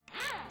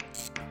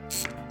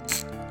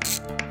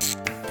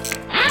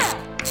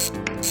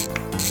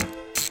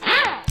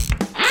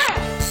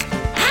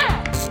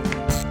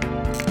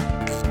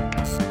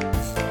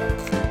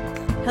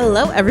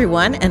Hello,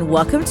 everyone, and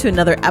welcome to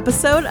another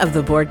episode of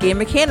the Board Game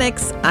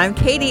Mechanics. I'm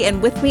Katie, and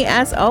with me,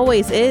 as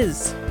always,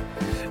 is...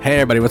 Hey,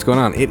 everybody, what's going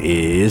on? It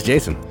is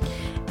Jason.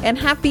 And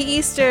happy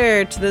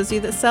Easter to those of you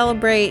that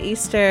celebrate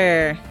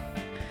Easter.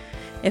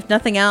 If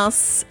nothing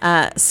else,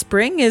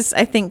 spring is,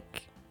 I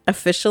think,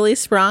 officially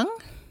sprung.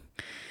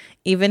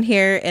 Even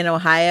here in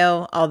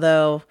Ohio,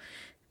 although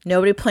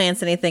nobody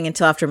plants anything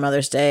until after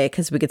Mother's Day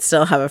because we could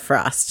still have a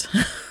frost.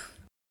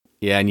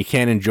 Yeah, and you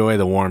can't enjoy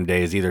the warm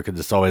days either because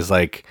it's always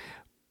like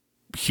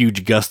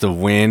huge gust of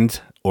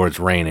wind or it's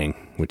raining,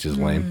 which is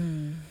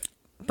lame.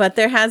 But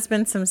there has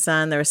been some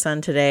sun. There was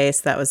sun today,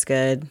 so that was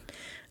good.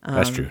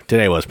 That's true.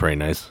 Today was pretty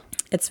nice.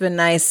 It's been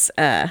nice.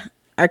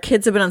 Our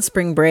kids have been on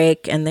spring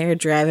break, and they're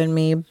driving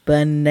me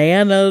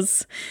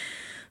bananas.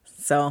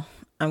 So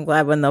I'm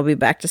glad when they'll be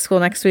back to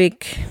school next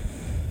week.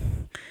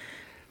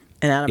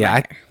 And out of my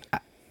hair.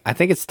 I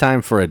think it's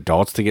time for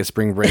adults to get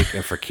spring break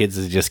and for kids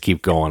to just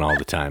keep going all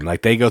the time.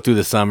 Like they go through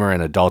the summer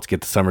and adults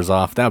get the summers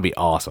off. That would be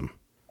awesome.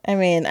 I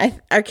mean,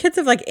 our kids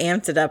have like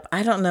amped it up.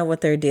 I don't know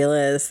what their deal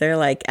is. They're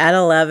like at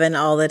 11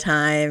 all the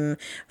time,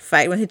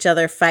 fighting with each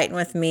other, fighting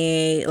with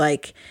me,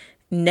 like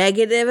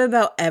negative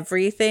about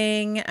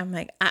everything. I'm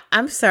like,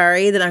 I'm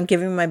sorry that I'm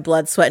giving my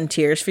blood, sweat, and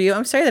tears for you.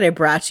 I'm sorry that I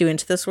brought you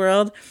into this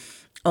world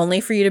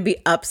only for you to be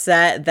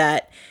upset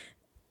that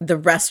the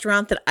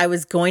restaurant that I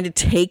was going to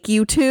take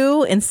you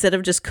to instead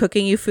of just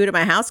cooking you food at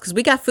my house, because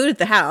we got food at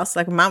the house.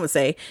 Like my mom would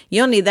say,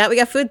 you don't need that. We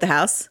got food at the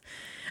house.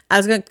 I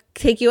was going to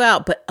take you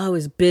out, but I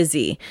was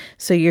busy.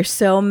 So you're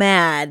so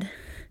mad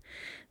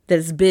that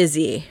it's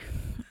busy.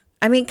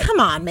 I mean,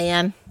 come on,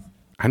 man.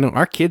 I know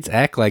our kids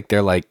act like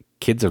they're like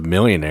kids of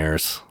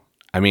millionaires.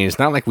 I mean, it's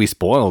not like we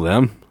spoil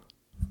them.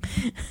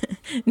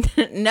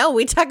 No,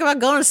 we talk about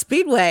going to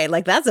Speedway.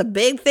 Like that's a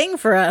big thing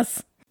for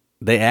us.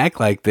 They act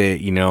like they,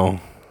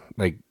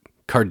 like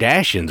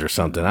Kardashians or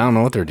something. I don't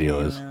know what their deal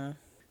is.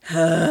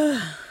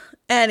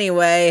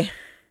 Anyway,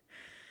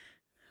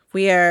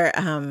 we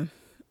are,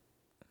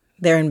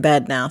 they're in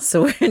bed now.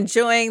 So we're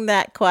enjoying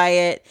that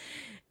quiet,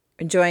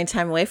 enjoying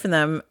time away from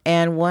them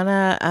and want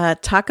to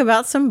talk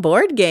about some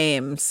board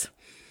games.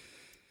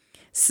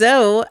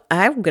 So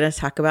I'm going to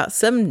talk about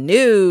some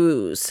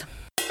news.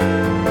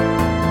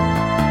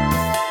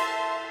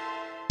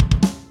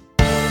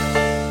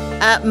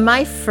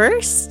 My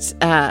first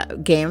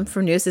game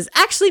for news is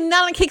actually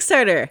not on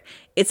Kickstarter.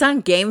 It's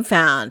on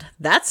Gamefound.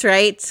 That's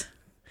right.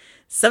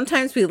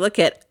 Sometimes we look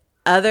at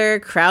other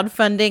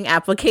crowdfunding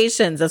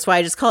applications. That's why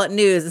I just call it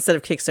news instead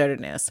of Kickstarter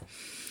news.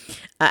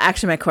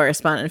 Actually, my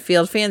correspondent in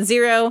Field Fan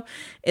Zero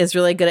is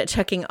really good at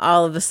checking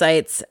all of the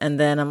sites. And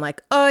then I'm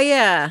like, oh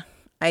yeah,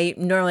 I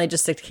normally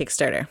just stick to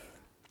Kickstarter.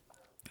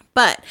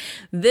 But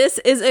this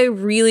is a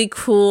really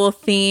cool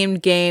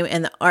themed game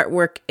and the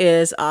artwork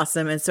is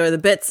awesome. And so are the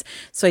bits.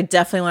 So I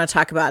definitely want to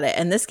talk about it.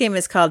 And this game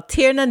is called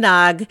Tir na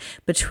Nog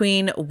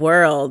Between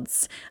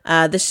Worlds.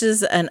 This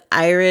is an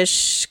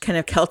Irish kind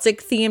of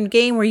Celtic themed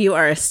game where you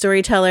are a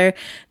storyteller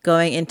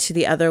going into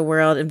the other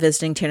world and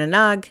visiting Tir na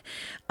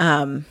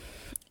Nog.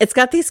 It's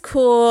got these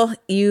cool,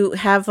 you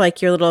have like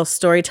your little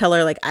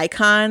storyteller like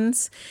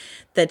icons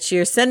that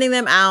you're sending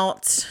them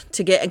out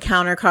to get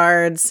encounter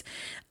cards.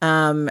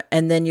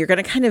 And then you're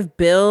going to kind of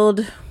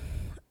build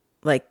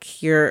like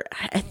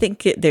I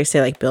think they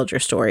say like build your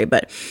story,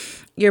 but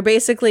you're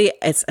basically,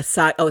 it's a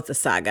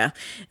saga.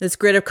 This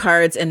grid of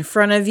cards in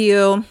front of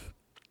you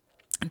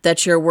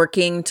that you're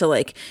working to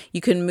like,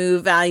 you can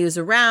move values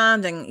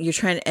around and you're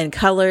trying to, and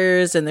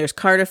colors and there's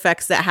card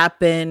effects that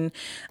happen.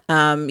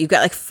 You've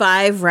got like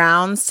 5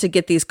 rounds to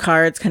get these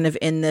cards kind of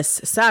in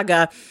this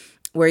saga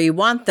where you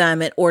want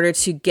them in order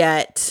to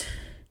get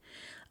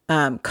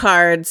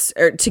cards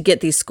or to get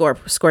these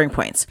scoring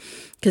points,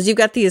 because you've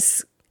got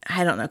these,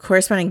 I don't know,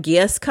 corresponding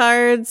Geas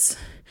cards,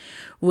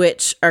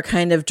 which are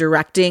kind of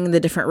directing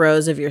the different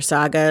rows of your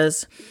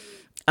sagas,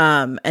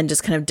 and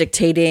just kind of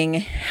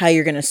dictating how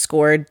you're going to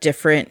score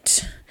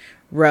different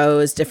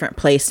rows, different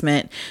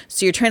placement.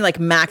 So you're trying to like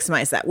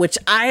maximize that, which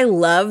I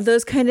love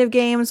those kind of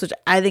games, which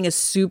I think is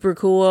super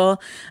cool.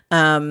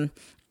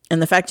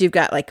 And the fact you've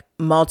got like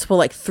multiple,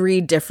 like 3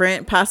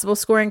 different possible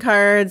scoring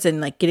cards and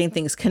like getting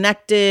things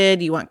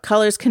connected. You want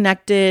colors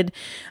connected,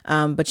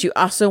 but you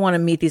also want to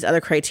meet these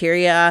other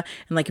criteria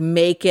and like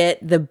make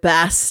it the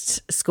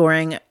best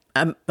scoring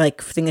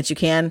like thing that you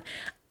can.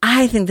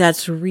 I think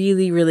that's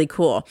really, really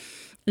cool.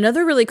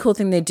 Another really cool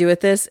thing they do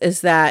with this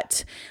is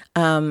that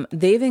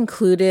they've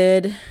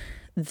included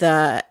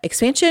the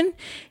expansion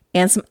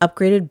and some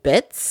upgraded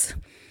bits.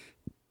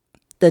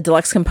 The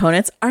deluxe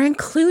components are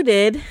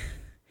included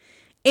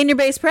in your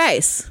base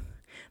price.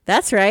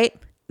 That's right.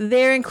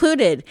 They're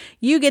included.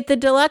 You get the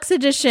deluxe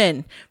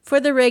edition for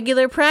the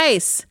regular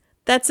price.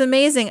 That's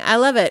amazing. I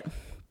love it.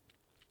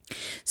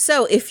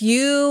 So if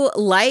you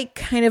like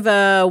kind of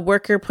a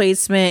worker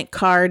placement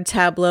card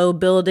tableau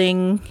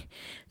building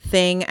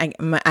thing, I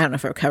don't know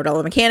if I covered all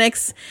the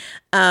mechanics,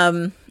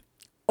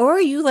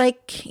 or you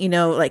like,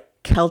 like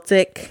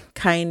Celtic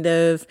kind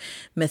of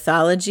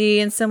mythology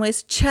in some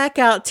ways, check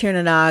out Tir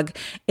na Nog.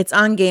 It's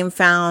on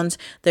Gamefound.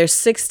 There's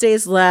 6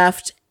 days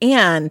left,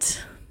 and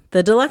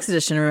The deluxe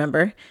edition,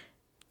 remember,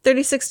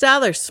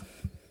 $36.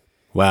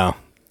 Wow.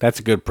 That's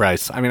a good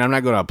price. I mean, I'm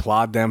not going to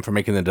applaud them for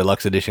making the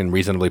deluxe edition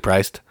reasonably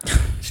priced.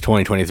 It's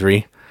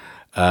 2023.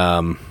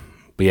 But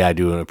yeah, I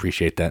do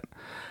appreciate that.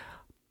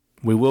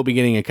 We will be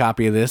getting a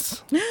copy of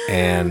this,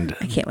 and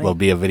there'll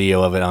be a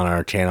video of it on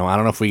our channel. I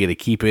don't know if we get to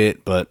keep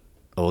it, but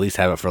we'll at least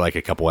have it for like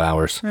a couple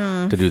hours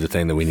to do the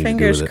thing that we need to do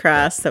with it. Fingers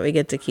crossed that we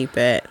get to keep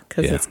it,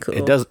 because it's cool.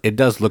 It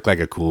does look like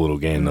a cool little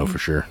game, though, for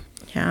sure.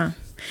 Yeah.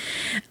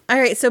 All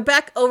right, so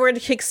back over to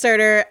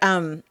Kickstarter.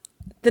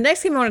 The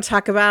next game I want to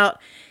talk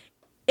about,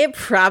 it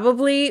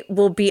probably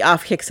will be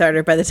off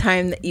Kickstarter by the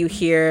time that you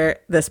hear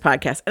this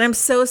podcast. And I'm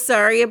so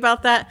sorry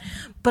about that,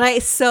 but I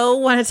so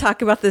want to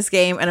talk about this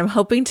game, and I'm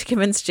hoping to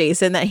convince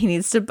Jason that he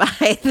needs to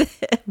buy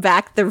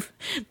back the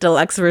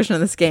deluxe version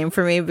of this game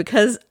for me,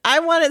 because I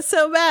want it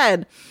so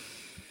bad.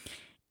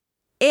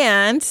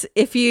 And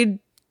if you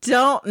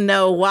don't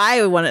know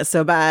why I want it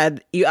so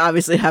bad, you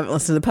obviously haven't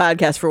listened to the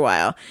podcast for a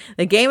while.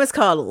 The game is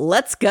called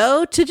Let's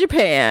Go to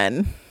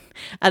Japan.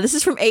 This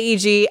is from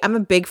AEG. I'm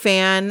a big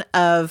fan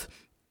of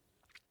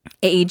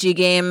AEG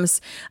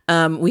games.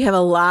 We have a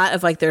lot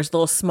of there's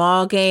little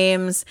small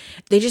games.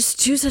 They just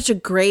do such a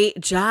great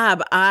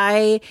job.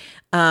 They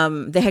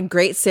had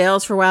great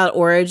sales for Wild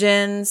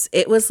Origins.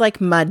 It was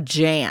like my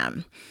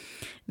jam.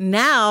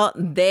 Now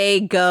they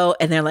go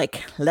and they're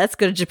like, let's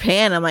go to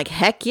Japan. I'm like,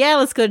 heck yeah,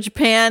 let's go to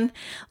Japan.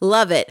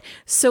 Love it.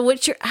 So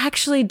what you're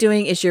actually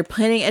doing is you're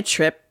planning a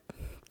trip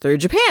through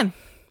Japan,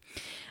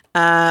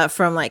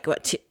 from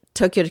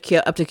Tokyo to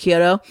Kyoto, up to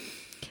Kyoto.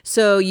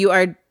 So you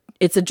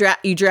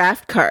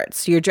draft cards.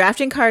 So you're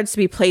drafting cards to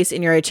be placed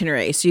in your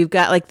itinerary. So you've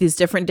got these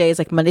different days,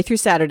 like Monday through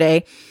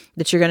Saturday,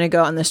 that you're going to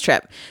go on this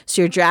trip.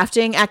 So you're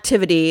drafting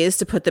activities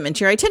to put them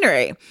into your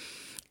itinerary.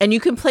 And you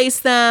can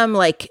place them,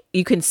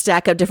 you can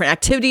stack up different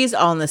activities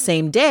all on the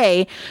same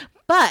day,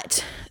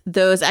 but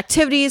those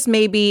activities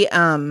maybe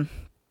you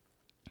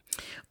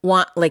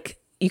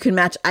can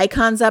match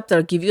icons up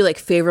that'll give you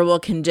favorable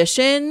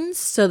conditions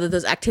so that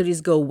those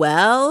activities go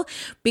well,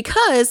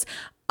 because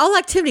all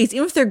activities,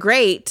 even if they're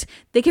great,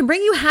 they can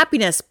bring you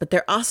happiness, but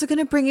they're also going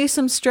to bring you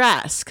some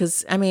stress.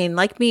 Because, I mean,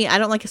 like me, I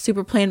don't like a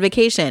super planned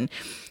vacation.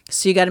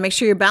 So you got to make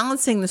sure you're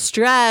balancing the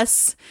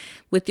stress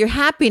with your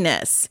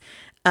happiness.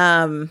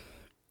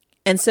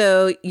 And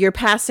so you're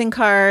passing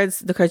cards,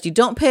 the cards you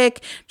don't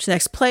pick, to the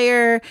next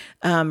player.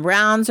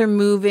 Rounds are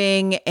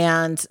moving,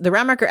 and the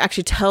round marker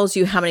actually tells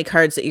you how many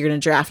cards that you're going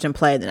to draft and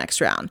play the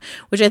next round,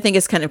 which I think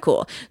is kind of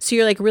cool. So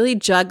you're really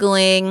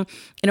juggling.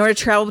 In order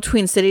to travel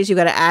between cities, you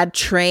got to add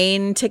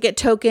train ticket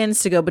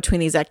tokens to go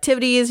between these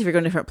activities if you're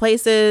going to different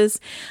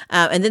places.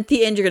 And then at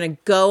the end, you're going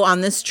to go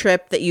on this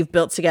trip that you've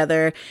built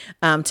together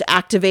to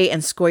activate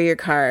and score your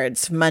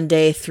cards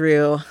Monday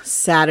through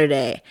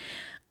Saturday.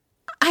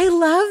 I love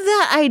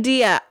that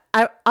idea.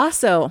 I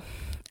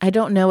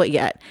don't know it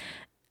yet.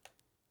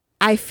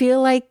 I feel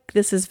like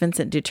this is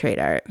Vincent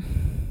Dutrait art,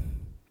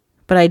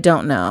 but I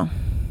don't know.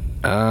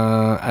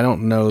 I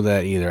don't know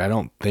that either. I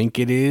don't think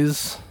it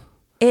is.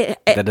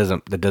 That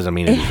doesn't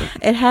mean it isn't.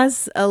 It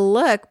has a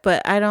look,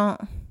 but I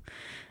don't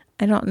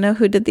know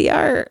who did the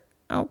art.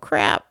 Oh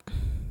crap.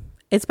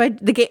 It's by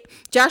the game.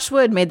 Josh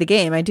Wood made the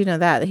game. I do know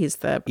that he's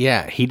the.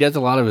 Yeah, he does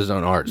a lot of his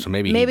own art, so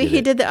maybe he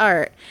did the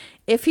art.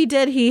 If he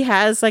did, he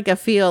has a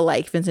feel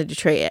like Vincent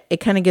Dutrait. It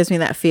kind of gives me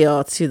that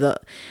feel to the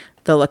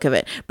look of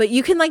it. But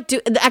you can do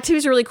the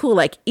activities are really cool.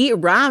 Eat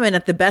ramen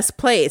at the best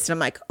place, and I'm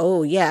like,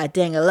 oh yeah,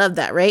 dang, I love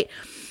that, right?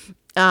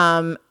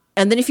 And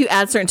then if you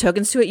add certain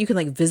tokens to it, you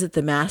can visit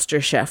the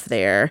master chef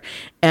there,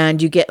 and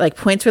you get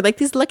points for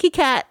this lucky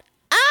cat.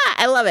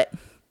 I love it.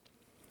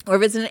 Or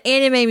visit an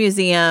anime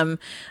museum,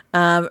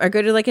 or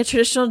go to a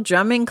traditional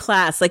drumming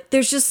class.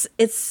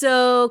 It's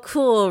so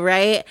cool,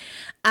 right?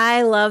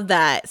 I love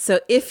that. So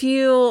if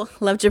you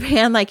love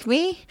Japan like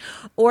me,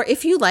 or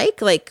if you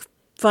like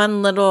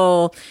fun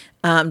little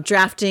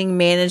drafting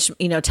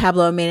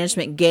tableau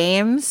management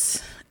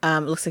games,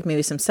 looks like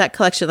maybe some set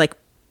collection,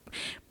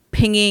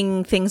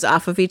 pinging things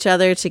off of each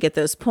other to get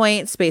those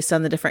points based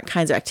on the different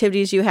kinds of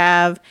activities you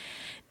have.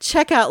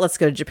 Check out Let's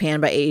Go to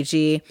Japan by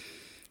AEG.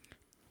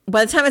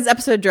 By the time this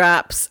episode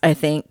drops, I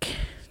think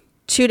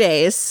 2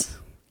 days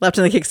left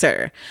on the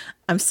Kickstarter.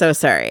 I'm so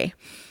sorry.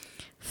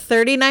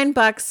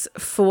 $39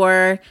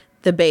 for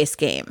the base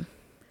game.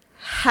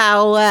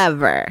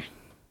 However,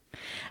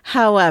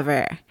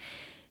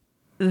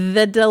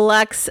 the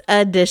deluxe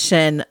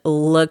edition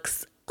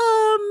looks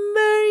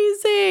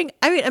amazing.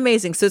 I mean,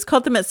 amazing. So it's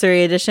called the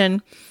Matsuri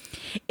edition.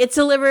 It's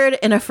delivered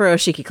in a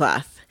furoshiki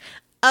cloth.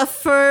 A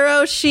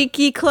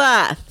furoshiki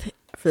cloth.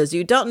 For those of you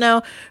who don't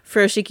know,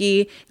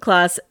 furoshiki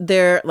cloths,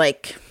 they're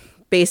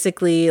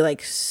basically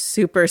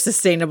super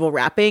sustainable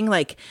wrapping.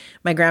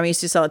 My grandma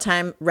used to use all the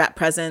time, wrap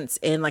presents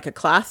in a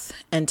cloth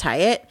and tie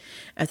it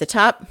at the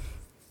top.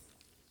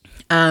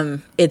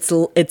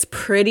 It's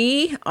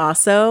pretty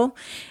also,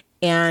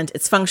 and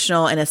it's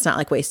functional, and it's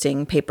not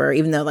wasting paper,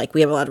 even though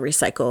we have a lot of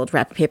recycled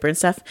wrapping paper and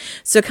stuff.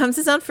 So it comes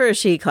its own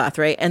furoshiki cloth,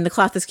 right? And the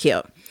cloth is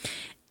cute.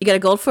 You got a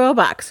gold foil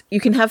box.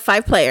 You can have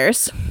 5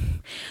 players.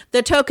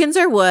 The tokens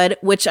are wood,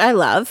 which I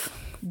love.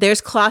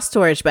 There's cloth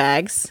storage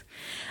bags.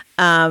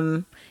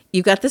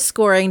 You've got the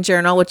scoring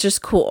journal, which is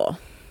cool.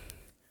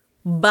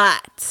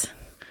 But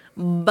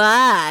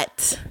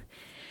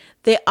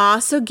they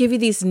also give you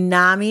these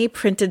NAMI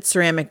printed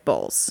ceramic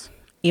bowls,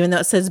 even though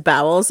it says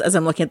bowels as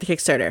I'm looking at the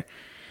Kickstarter.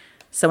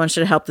 Someone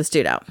should help this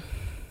dude out.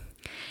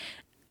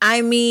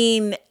 I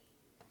mean,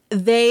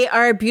 they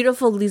are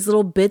beautiful, these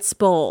little bits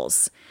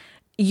bowls.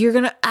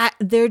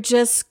 They're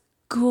just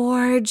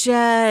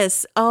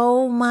gorgeous.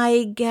 Oh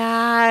my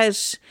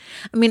gosh.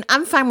 I mean,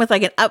 I'm fine with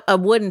like a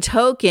wooden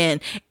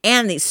token,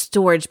 and these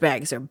storage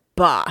bags are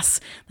boss.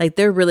 Like,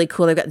 they're really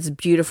cool. They've got this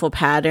beautiful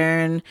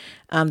pattern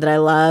that I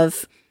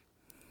love.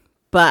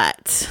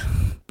 But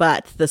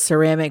the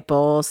ceramic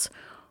bowls,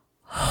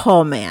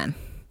 oh man,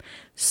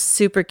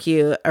 super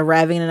cute.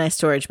 Arriving in a nice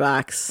storage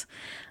box.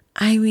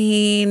 I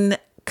mean,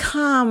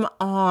 come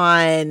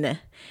on.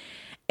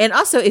 And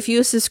also, if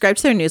you subscribe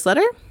to their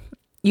newsletter,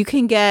 you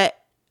can get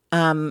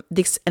an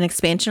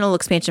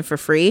expansion for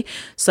free.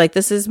 So like,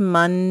 this is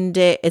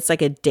Monday. It's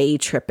like a day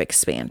trip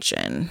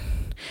expansion.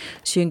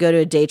 So you can go to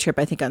a day trip,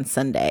 I think on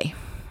Sunday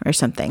or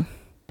something,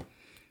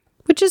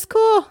 which is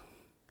cool.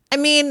 I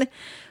mean,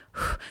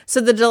 so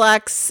the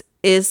deluxe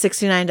is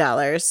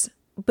 $69,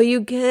 but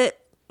you get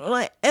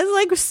like, it's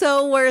like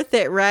so worth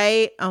it,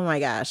 right? Oh my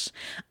gosh.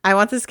 I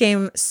want this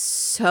game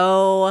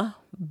so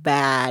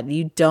bad.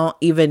 You don't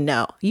even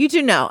know. You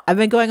do know. I've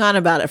been going on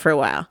about it for a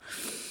while.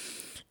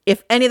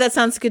 If any of that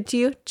sounds good to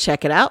you,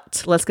 check it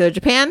out. Let's Go to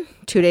Japan.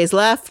 2 days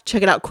left.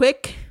 Check it out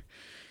quick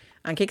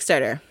on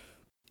Kickstarter.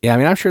 Yeah, I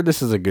mean, I'm sure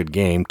this is a good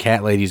game.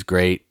 Cat Lady's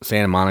great.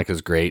 Santa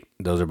Monica's great.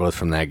 Those are both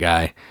from that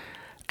guy.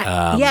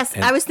 Yes,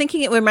 I was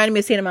thinking it reminded me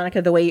of Santa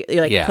Monica, the way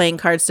you're like playing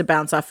cards to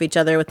bounce off each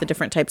other with the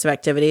different types of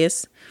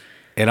activities.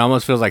 It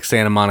almost feels like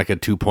Santa Monica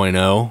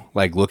 2.0,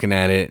 like looking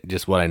at it,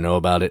 just what I know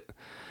about it.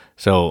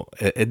 So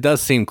it does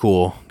seem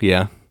cool.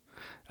 Yeah.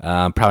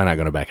 I'm probably not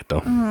going to back it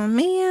though. Oh,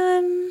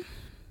 man.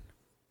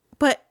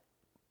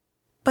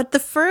 But the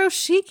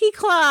furoshiki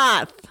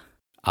cloth.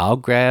 I'll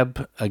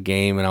grab a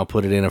game and I'll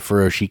put it in a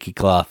furoshiki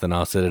cloth and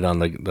I'll sit it on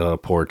the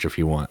porch if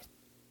you want.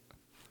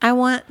 I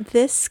want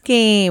this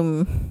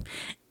game.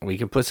 We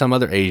can put some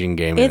other Asian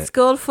game in it. It's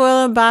gold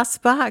foil and boss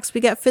box.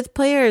 We got 5th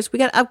players. We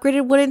got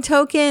upgraded wooden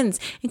tokens,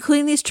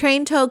 including these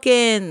train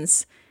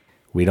tokens.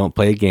 We don't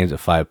play games at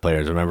 5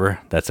 players, remember?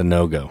 That's a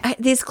no-go.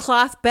 These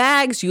cloth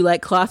bags. You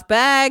like cloth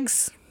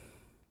bags?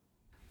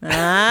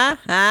 That's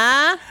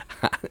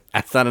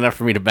not enough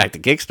for me to back the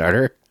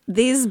Kickstarter.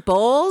 These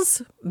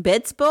bowls,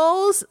 bits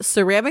bowls,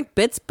 ceramic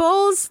bits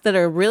bowls that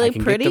are really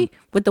pretty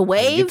with the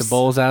waves. Get the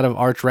bowls out of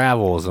Arch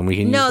Ravels and we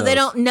can use those. They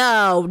don't.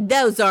 No,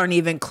 those aren't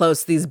even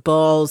close, these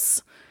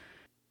bowls.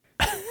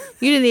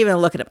 You didn't even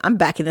look at them. I'm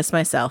backing this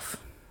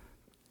myself.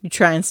 You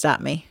try and stop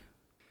me.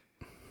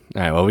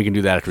 All right, well, we can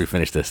do that after we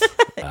finish this.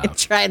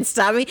 Try and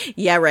stop me?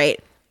 Yeah,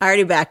 right. I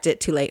already backed it.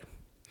 Too late.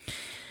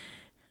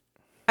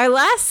 Our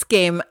last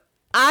game,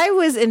 I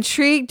was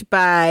intrigued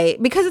by,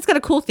 because it's got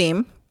a cool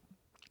theme,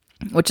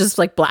 which is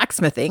like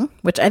blacksmithing,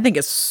 which I think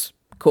is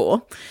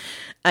cool.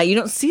 You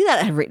don't see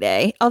that every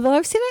day, although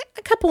I've seen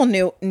a couple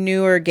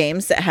newer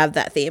games that have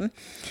that theme.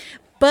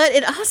 But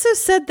it also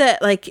said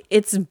that like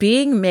it's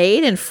being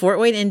made in Fort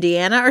Wayne,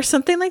 Indiana or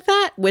something like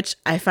that, which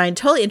I find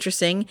totally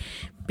interesting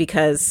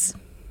because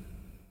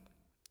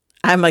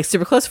I'm like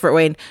super close to Fort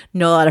Wayne,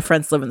 know a lot of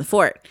friends live in the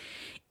fort.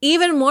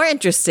 Even more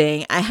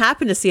interesting, I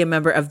happened to see a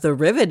member of the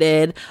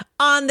Riveted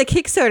on the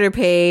Kickstarter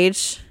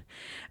page,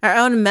 our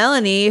own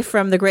Melanie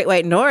from the Great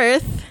White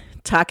North,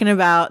 talking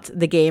about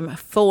the game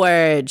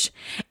Forge.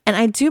 And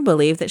I do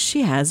believe that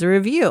she has a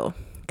review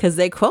because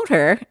they quote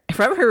her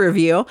from her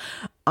review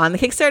on the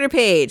Kickstarter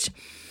page.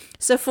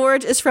 So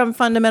Forge is from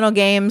Fundamental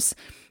Games.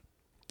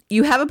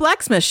 You have a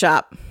blacksmith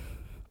shop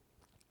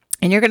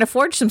and you're going to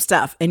forge some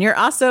stuff. And you're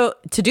also,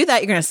 to do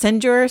that, you're going to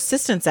send your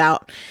assistants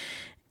out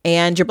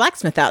and your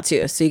blacksmith out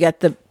too. So you got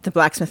the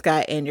blacksmith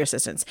guy and your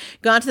assistants.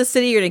 Go out to the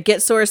city, you're going to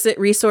get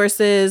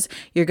resources,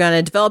 you're going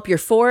to develop your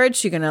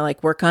forge, you're going to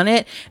like work on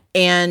it,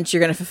 and you're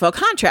going to fulfill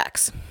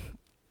contracts.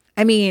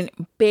 I mean,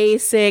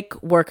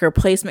 basic worker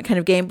placement kind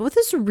of game, but with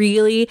this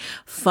really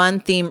fun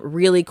theme,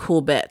 really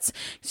cool bits.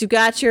 So you've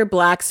got your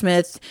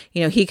blacksmith,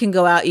 he can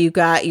go out, you've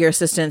got your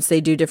assistants, they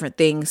do different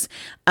things.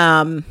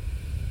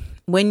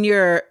 When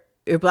your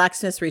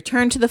blacksmiths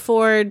return to the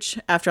forge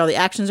after all the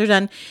actions are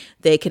done,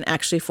 they can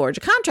actually forge a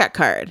contract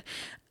card.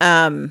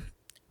 And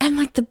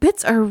like the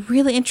bits are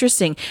really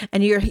interesting.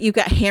 And you've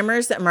got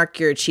hammers that mark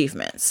your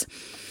achievements.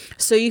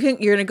 So you're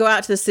going to go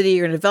out to the city,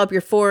 you're going to develop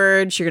your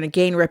forge, you're going to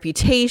gain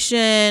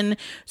reputation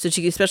so that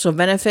you get special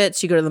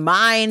benefits. You go to the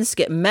mines,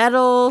 get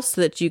metal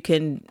so that you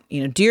can,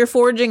 do your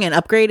forging and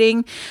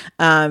upgrading.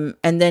 And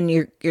then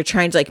you're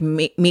trying to like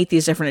meet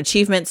these different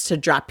achievements to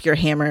drop your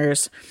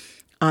hammers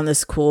on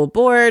this cool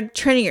board,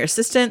 training your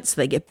assistants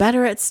so they get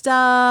better at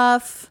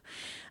stuff.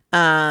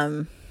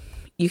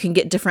 You can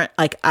get different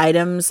like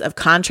items of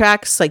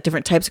contracts, like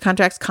different types of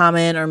contracts,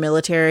 common or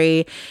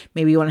military.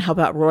 Maybe you want to help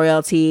out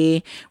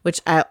royalty, which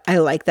I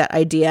like that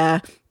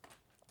idea.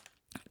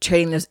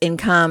 Trading those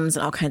incomes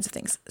and all kinds of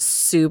things.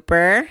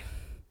 Super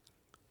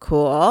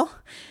Cool.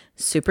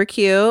 Super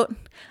cute.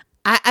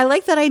 I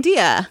like that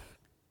idea.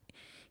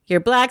 You're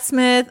a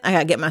blacksmith. I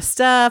gotta get my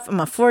stuff. I'm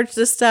gonna forge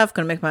this stuff.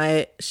 Gonna make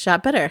my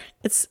shop better.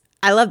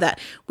 I love that.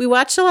 We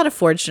watched a lot of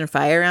Forged in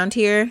Fire around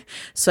here.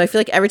 So I feel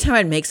like every time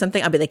I'd make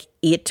something, I'd be like,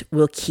 it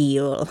will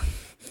kill.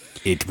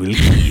 It will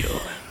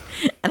kill.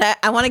 And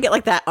I want to get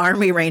like that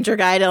Army Ranger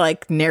guy to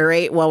like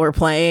narrate while we're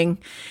playing.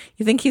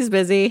 You think he's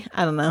busy?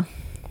 I don't know.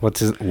 What's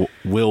his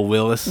Will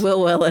Willis?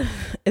 Will Willis.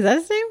 Is that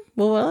his name?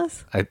 Will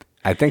Willis?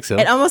 I think so.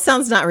 It almost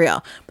sounds not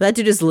real, but that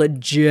dude is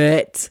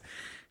legit.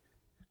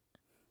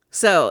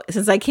 So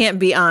since I can't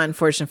be on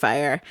Forged in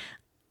Fire,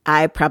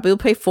 I probably will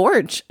play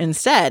Forge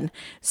instead.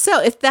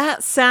 So if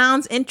that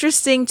sounds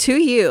interesting to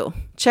you,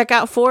 check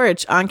out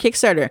Forge on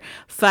Kickstarter.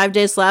 5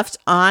 days left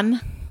on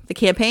the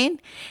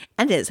campaign,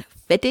 and it is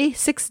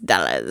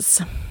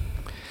 $56.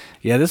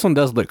 Yeah, this one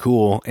does look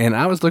cool. And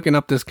I was looking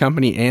up this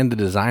company and the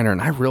designer,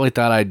 and I really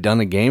thought I'd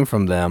done a game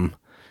from them,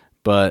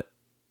 but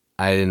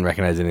I didn't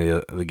recognize any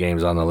of the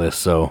games on the list.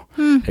 So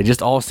it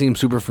just all seemed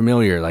super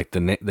familiar, like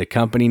the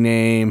company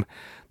name,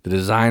 the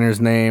designer's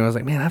name. I was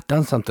like, man, I've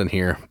done something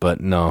here.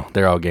 But no,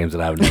 they're all games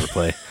that I would never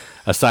play.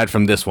 Aside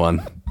from this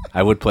one,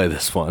 I would play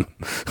this one.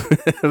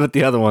 But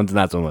the other ones,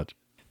 not so much.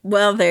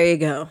 Well, there you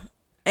go.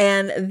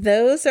 And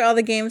those are all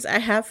the games I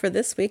have for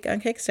this week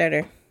on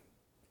Kickstarter.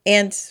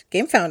 And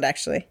Gamefound,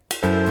 actually.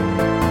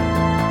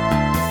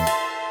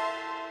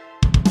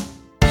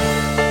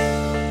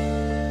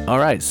 All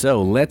right,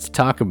 so let's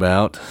talk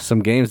about some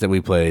games that we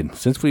played.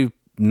 Since we've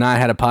not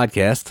had a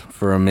podcast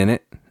for a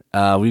minute,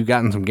 we've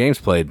gotten some games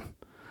played.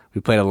 We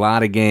played a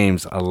lot of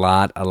games, a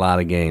lot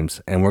of games.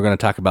 And we're going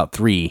to talk about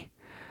 3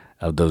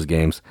 of those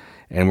games.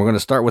 And we're going to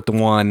start with the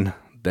one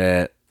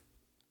that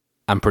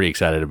I'm pretty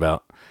excited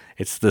about.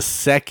 It's the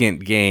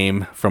second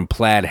game from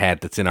Plaid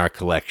Hat that's in our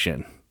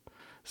collection.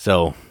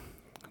 So,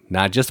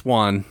 not just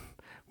one,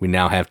 we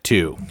now have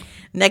 2.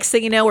 Next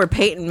thing you know, we're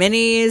painting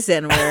minis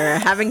and we're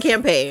having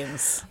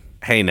campaigns.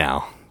 Hey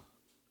now.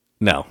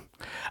 No.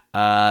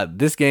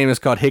 This game is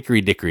called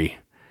Hickory Dickory.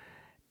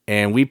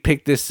 And we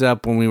picked this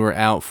up when we were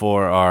out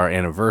for our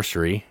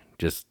anniversary,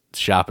 just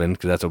shopping,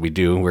 because that's what we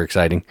do. We're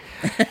exciting.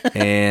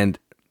 And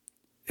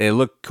it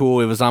looked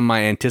cool. It was on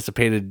my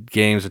anticipated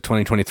games of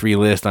 2023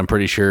 list, I'm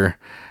pretty sure.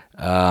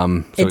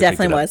 So it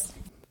definitely was.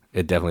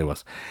 It definitely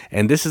was.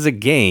 And this is a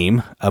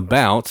game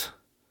about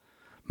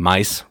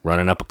mice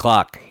running up a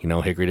clock. You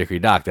know, Hickory Dickory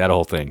Dock, that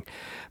whole thing.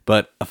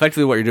 But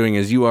effectively what you're doing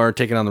is you are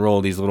taking on the role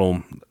of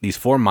these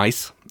 4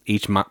 mice.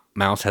 Each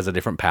mouse has a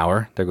different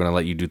power. They're going to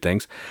let you do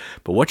things.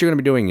 But what you're going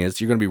to be doing is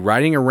you're going to be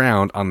riding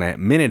around on that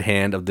minute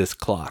hand of this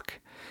clock.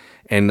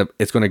 And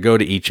it's going to go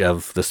to each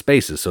of the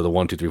spaces. So the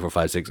 1, 2, 3, 4,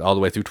 5, 6, all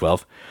the way through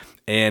 12.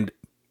 And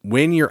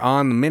when you're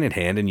on the minute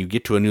hand and you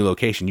get to a new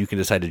location, you can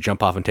decide to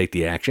jump off and take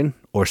the action,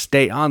 or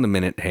stay on the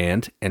minute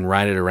hand and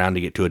ride it around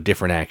to get to a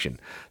different action.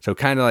 So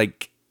kind of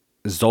like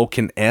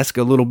Zolkin-esque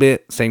a little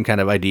bit. Same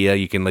kind of idea.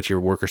 You can let your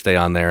worker stay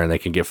on there and they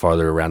can get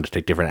farther around to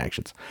take different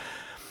actions.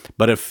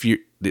 But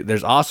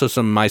there's also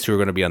some mice who are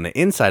going to be on the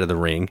inside of the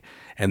ring,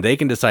 and they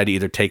can decide to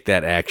either take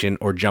that action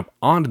or jump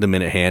onto the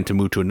minute hand to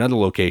move to another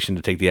location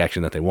to take the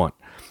action that they want.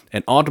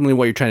 And ultimately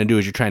what you're trying to do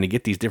is you're trying to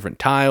get these different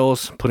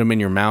tiles, put them in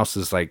your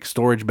mouse's like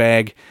storage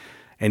bag,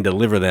 and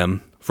deliver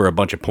them for a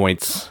bunch of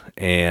points,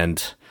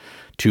 and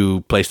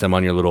to place them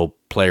on your little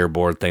player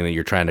board thing that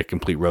you're trying to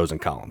complete rows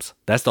and columns.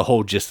 That's the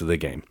whole gist of the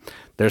game.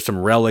 There's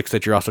some relics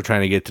that you're also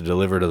trying to get to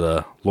deliver to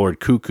the Lord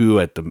Cuckoo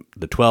at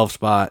the 12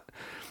 spot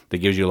that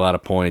gives you a lot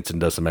of points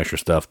and does some extra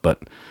stuff,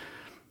 but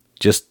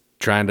just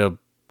trying to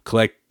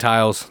collect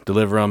tiles,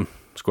 deliver them,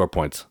 score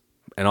points.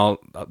 And all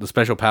the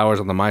special powers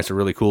on the mice are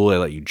really cool. They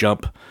let you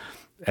jump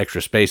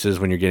extra spaces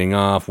when you're getting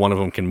off. One of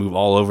them can move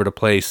all over the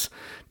place,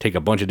 take a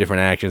bunch of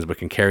different actions, but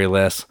can carry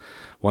less.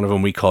 One of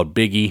them we called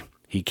Biggie.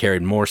 He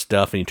carried more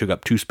stuff, and he took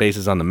up 2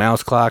 spaces on the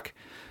mouse clock.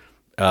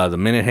 The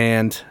minute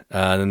hand.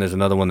 Then there's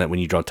another one that when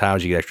you draw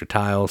tiles, you get extra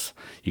tiles.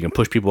 You can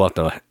push people off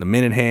the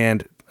minute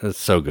hand. It's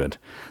so good.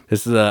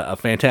 This is a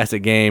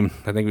fantastic game.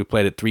 I think we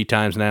played it 3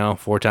 times now,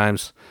 4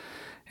 times,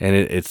 and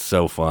it's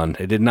so fun.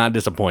 It did not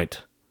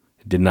disappoint.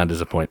 It did not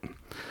disappoint.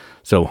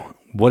 So,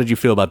 what did you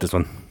feel about this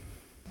one?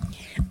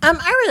 I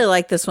really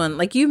like this one.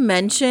 Like you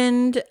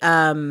mentioned,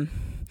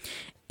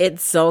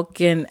 it's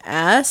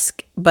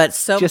Zolkin-esque, but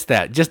so just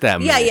that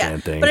minute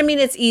hand thing. But I mean,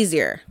 it's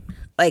easier.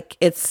 Like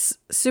it's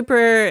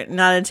super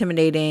not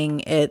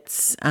intimidating.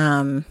 It's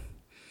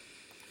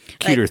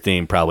cuter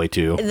theme probably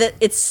too.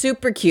 It's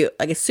super cute.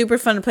 Like it's super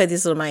fun to play with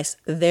these little mice.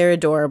 They're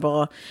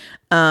adorable.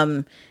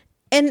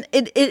 And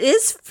it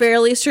is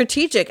fairly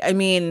strategic. I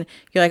mean,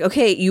 you're like,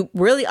 okay, you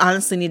really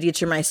honestly need to get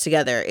your mice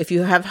together. If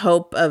you have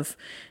hope of,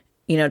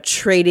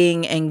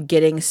 trading and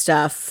getting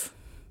stuff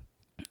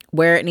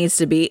where it needs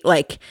to be,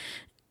 like,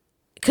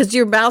 because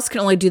your mouse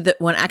can only do the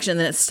one action and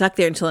then it's stuck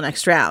there until the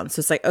next round. So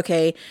it's like,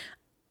 okay,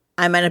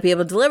 I might not be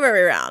able to deliver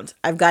every round.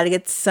 I've got to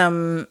get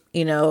some,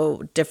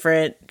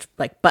 different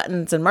like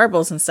buttons and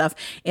marbles and stuff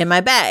in my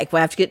bag. I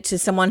have to get to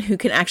someone who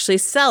can actually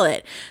sell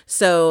it.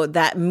 So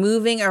that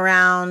moving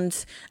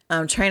around,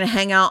 trying to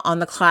hang out on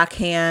the clock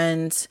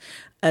hand,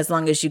 as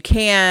long as you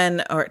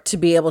can, or to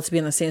be able to be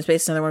in the same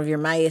space as another one of your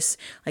mice.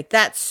 Like,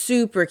 that's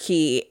super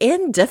key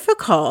and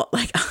difficult.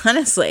 Like,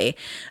 honestly,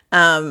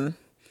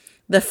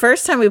 the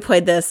first time we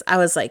played this, I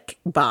was like,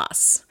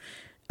 boss.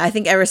 I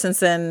think ever since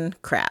then,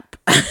 crap.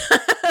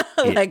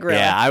 Like, really.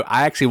 Yeah,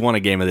 I actually won a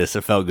game of this.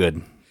 It felt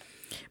good.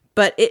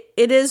 But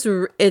it's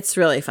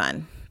really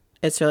fun.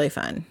 It's really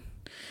fun.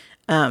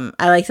 I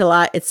liked it a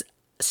lot. It's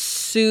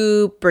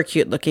super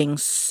cute looking,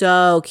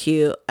 so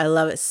cute. I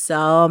love it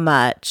so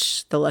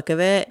much. The look of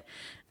it,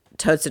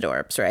 totes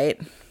adorbs, right?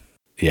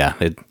 Yeah,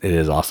 it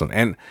is awesome.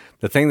 And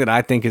the thing that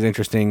I think is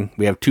interesting,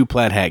 we have 2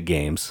 plaid hat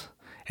games,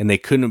 and they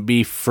couldn't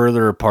be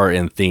further apart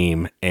in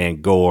theme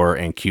and gore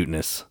and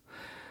cuteness.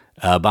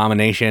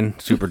 Abomination,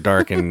 super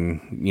dark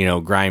and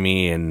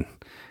grimy and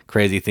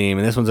crazy theme,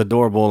 and this one's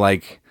adorable,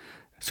 like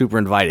super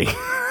inviting.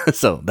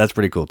 So that's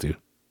pretty cool too.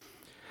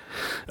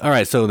 All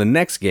right, so the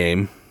next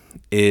game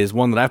is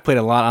one that I've played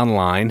a lot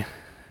online,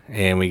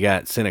 and we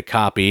got sent a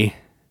copy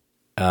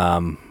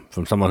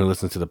from someone who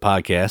listens to the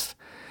podcast,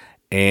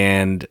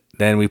 and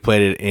then we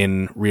played it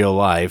in real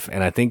life,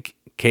 and I think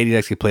Katie's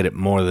actually played it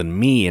more than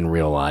me in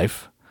real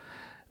life.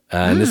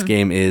 And this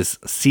game is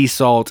Sea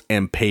Salt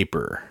and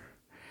Paper,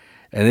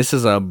 and this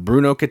is a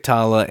Bruno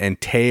Catala and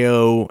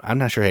Teo, I'm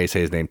not sure how you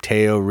say his name,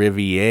 Teo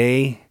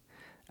Riviere.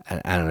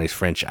 I don't know, he's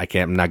French.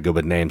 I'm not good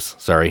with names.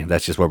 Sorry,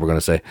 that's just what we're going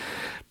to say.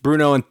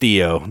 Bruno and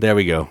Theo, there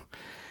we go.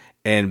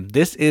 And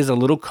this is a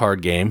little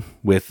card game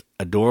with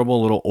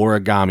adorable little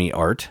origami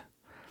art.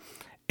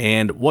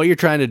 And what you're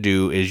trying to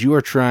do is you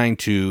are trying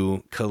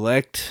to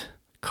collect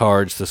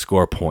cards to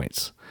score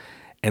points.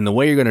 And the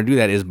way you're going to do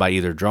that is by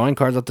either drawing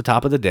cards off the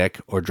top of the deck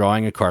or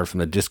drawing a card from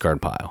the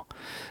discard pile.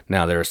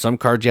 Now, there are some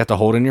cards you have to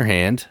hold in your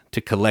hand to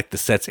collect the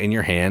sets in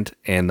your hand.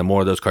 And the more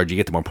of those cards you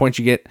get, the more points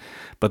you get.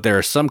 But there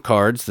are some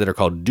cards that are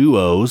called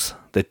duos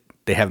that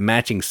they have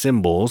matching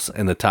symbols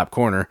in the top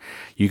corner.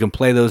 You can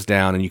play those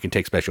down and you can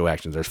take special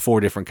actions. There's 4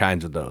 different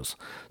kinds of those.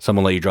 Some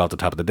will let you draw off the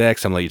top of the deck.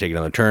 Some will let you take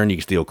another turn. You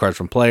can steal cards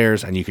from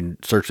players, and you can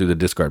search through the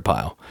discard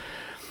pile.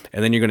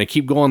 And then you're going to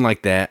keep going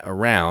like that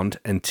around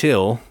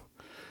until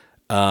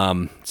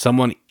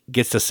someone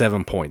gets to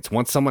 7 points.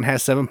 Once someone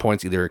has 7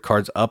 points, either a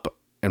card's up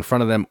in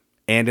front of them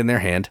and in their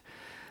hand,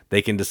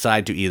 they can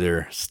decide to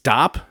either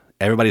stop,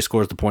 everybody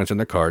scores the points on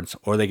their cards,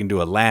 or they can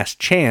do a last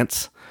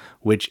chance,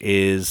 which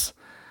is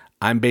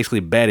I'm basically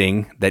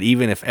betting that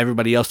even if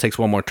everybody else takes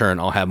one more turn,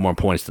 I'll have more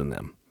points than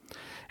them.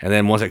 And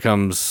then once it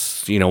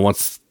comes,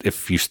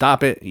 if you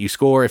stop it, you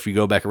score. If you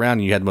go back around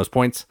and you had the most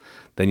points,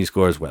 then you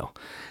score as well.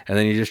 And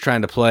then you're just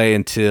trying to play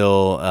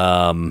until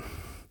a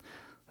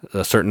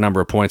certain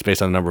number of points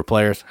based on the number of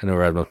players, and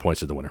whoever has the most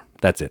points is the winner.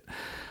 That's it.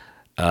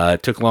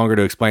 It took longer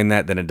to explain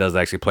that than it does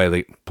actually play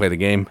the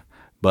game,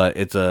 but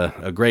it's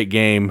a great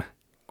game,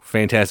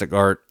 fantastic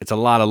art. It's a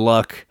lot of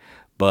luck,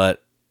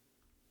 but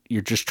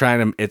you're just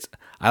trying to.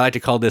 I like to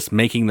call this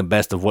making the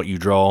best of what you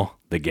draw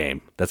the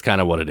game. That's kind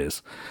of what it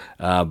is.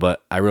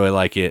 But I really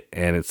like it,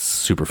 and it's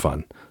super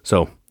fun.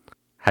 So,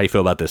 how do you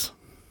feel about this?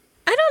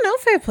 I don't know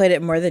if I played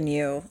it more than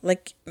you.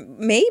 Like,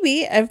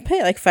 maybe. I've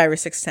played it like 5 or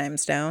 6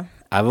 times now.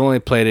 I've only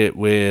played it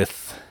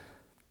with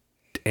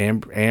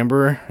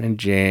Amber and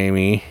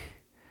Jamie,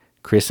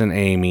 Chris and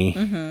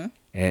Amy,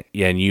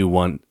 and you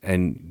won.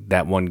 And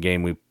that one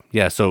game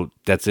so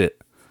that's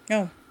it.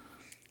 Oh,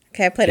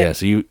 okay, I played it. Yeah,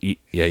 so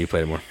you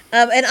played it more.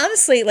 And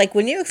honestly, like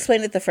when you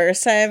explained it the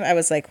first time, I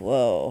was like,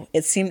 whoa,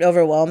 it seemed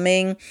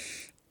overwhelming.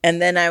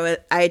 And then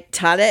I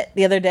taught it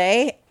the other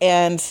day,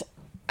 and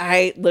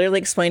I literally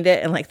explained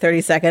it in like 30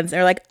 seconds. And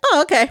they're like,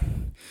 oh, okay.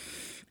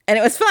 And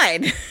it was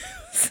fine.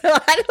 So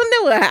I don't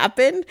know what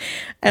happened.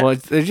 Well,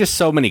 there's just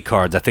so many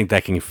cards. I think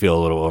that can feel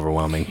a little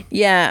overwhelming.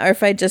 Yeah, or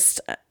if I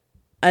just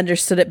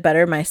understood it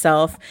better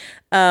myself.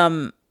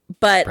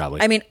 But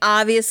probably. I mean,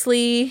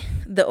 obviously,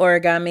 the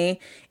origami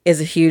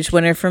is a huge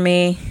winner for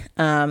me.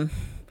 I've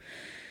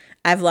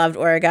loved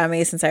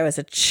origami since I was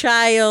a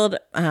child.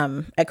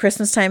 At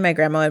Christmas time, my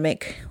grandma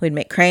we'd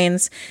make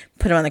cranes,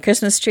 put them on the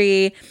Christmas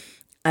tree.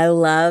 I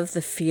love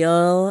the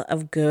feel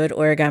of good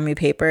origami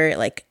paper.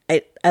 Like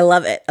I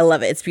love it. I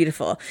love it. It's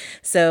beautiful.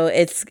 So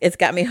it's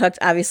got me hooked.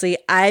 Obviously,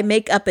 I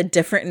make up a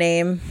different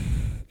name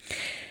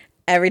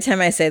every time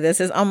I say this.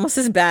 Is almost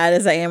as bad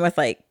as I am with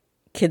like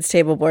kids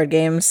table board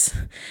games.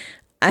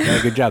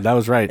 Yeah, good job. That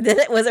was right.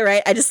 Was it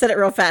right? I just said it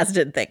real fast.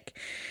 Didn't think.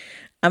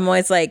 I'm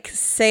always like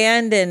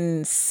sand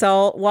and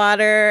salt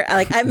water.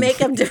 I make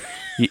up different.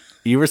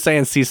 You were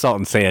saying sea salt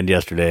and sand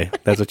yesterday.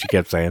 That's what you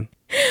kept saying.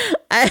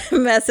 I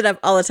mess it up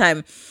all the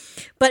time.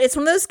 But it's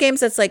one of those games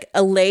that's like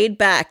a laid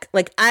back,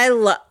 like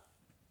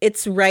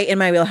it's right in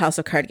my wheelhouse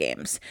of card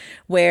games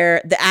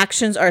where the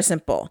actions are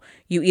simple.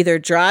 You either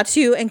draw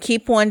 2 and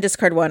keep 1,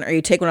 discard 1, or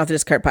you take 1 off the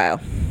discard pile.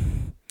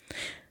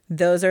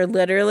 Those are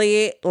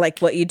literally like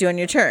what you do on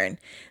your turn.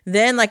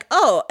 Then like,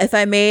 oh, if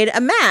I made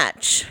a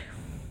match,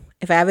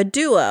 if I have a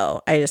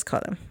duo, I just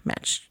call them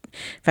match.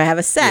 If I have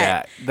a set.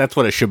 Yeah, that's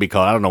what it should be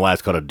called. I don't know why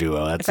it's called a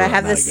duo. If I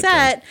have the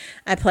set,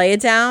 I play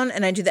it down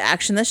and I do the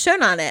action that's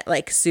shown on it.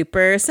 Like,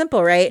 super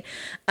simple, right?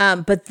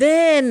 But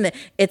then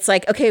it's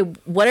like, okay,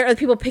 what are other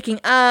people picking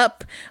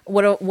up?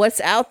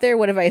 What's out there?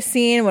 What have I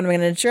seen? What am I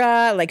going to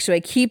draw? Like, should I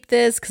keep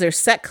this? Because there's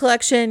set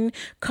collection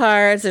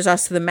cards. There's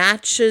also the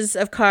matches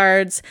of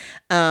cards.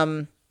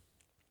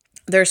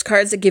 There's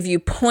cards that give you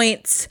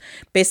points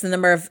based on the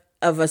number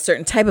of a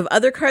certain type of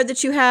other card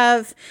that you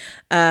have.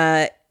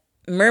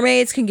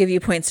 Mermaids can give you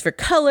points for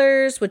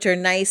colors, which are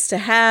nice to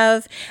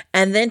have.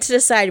 And then to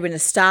decide when to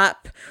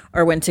stop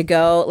or when to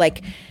go.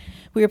 Like,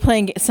 we were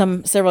playing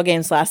several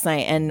games last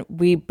night, and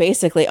we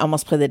basically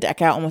almost played the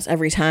deck out almost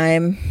every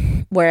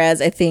time.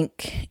 Whereas I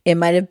think it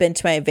might have been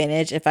to my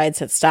advantage if I had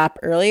said stop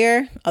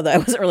earlier. Although I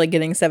wasn't really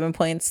getting 7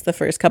 points the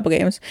first couple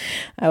games.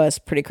 I was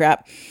pretty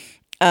crap.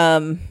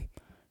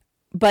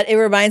 But it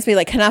reminds me,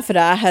 like,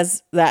 Kanafada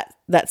has that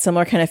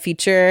similar kind of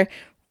feature.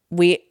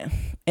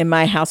 In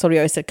my household, we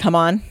always said, come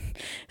on.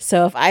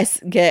 So if I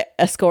get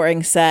a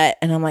scoring set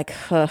and I'm like,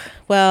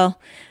 well,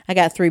 I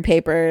got 3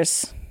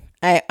 papers.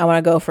 I want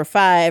to go for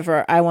 5,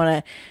 or I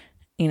want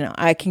to,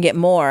 I can get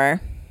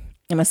more.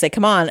 I'm going to say,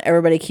 come on,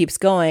 everybody keeps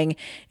going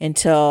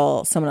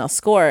until someone else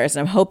scores.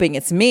 And I'm hoping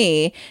it's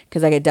me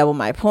because I get double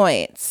my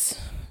points.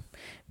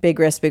 Big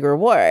risk, big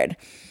reward.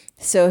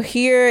 So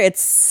here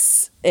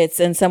it's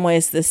in some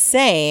ways the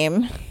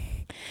same.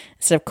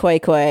 Instead of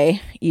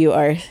koi, you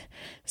are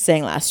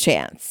saying last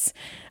chance.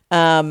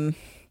 And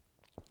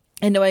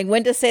knowing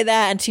when to say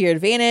that and to your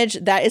advantage,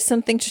 that is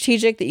something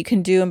strategic that you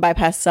can do and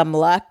bypass some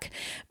luck.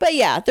 But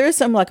yeah, there is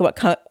some luck about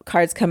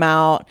cards come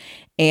out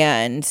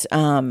and,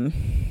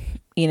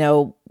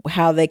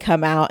 how they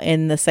come out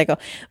in the cycle.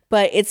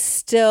 But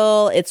it's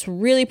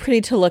really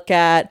pretty to look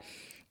at.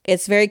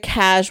 It's very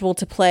casual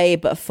to play,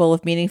 but full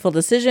of meaningful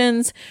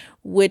decisions,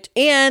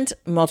 and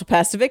multiple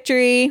paths to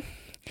victory.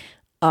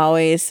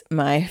 Always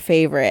my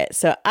favorite.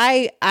 So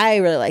I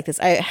really like this.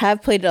 I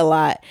have played it a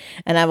lot,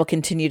 and I will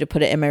continue to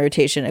put it in my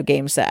rotation of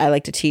games that I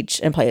like to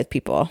teach and play with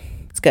people.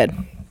 It's good.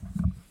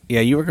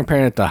 Yeah, you were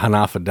comparing it to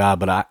Hanafada,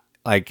 but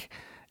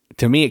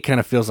to me, it kind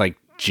of feels like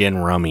gin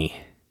rummy.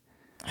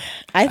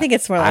 I think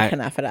it's more like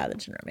Hanafada than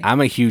gin rummy.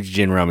 I'm a huge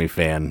gin rummy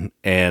fan,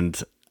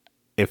 and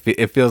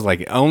it feels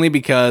like it, only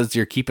because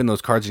you're keeping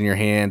those cards in your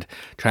hand,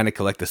 trying to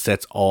collect the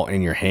sets all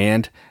in your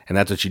hand, and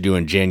that's what you do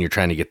in gin. You're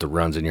trying to get the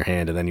runs in your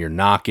hand, and then you're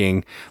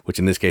knocking, which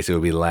in this case it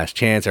would be the last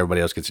chance.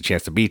 Everybody else gets a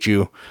chance to beat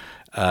you.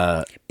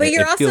 But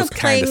you're also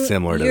playing.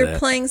 You're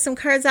playing some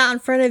cards out in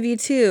front of you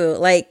too.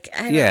 Like,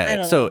 I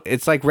don't know.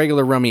 It's like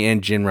regular rummy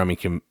and gin rummy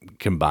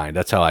combined.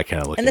 That's how I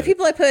kind of look at it. And the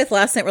people I played with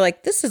last night were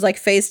like, "This is like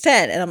phase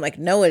 10," and I'm like,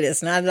 "No, it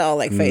is not at all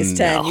like phase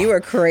 10. You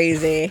are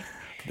crazy."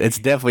 It's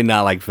definitely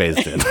not like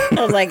phase 10. I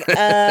was like,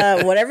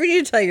 whatever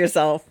you tell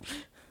yourself.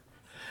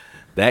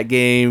 That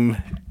game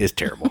is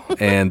terrible,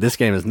 and this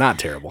game is not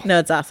terrible. No,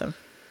 it's awesome.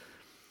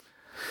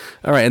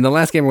 All right, and the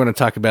last game we're going to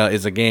talk about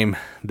is a game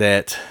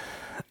that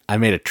I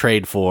made a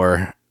trade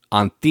for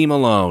on theme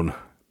alone,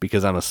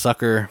 because I'm a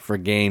sucker for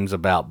games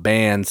about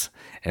bands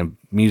and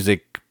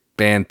music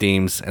band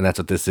themes, and that's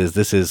what this is.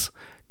 This is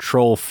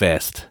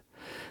TrollFest.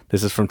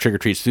 This is from Trick or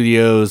Treat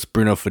Studios,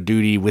 Bruno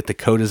Fedudi with the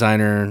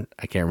co-designer.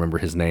 I can't remember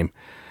his name.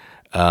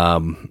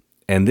 And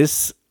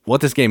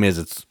what this game is,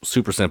 it's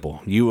super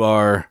simple. You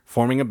are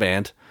forming a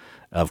band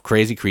of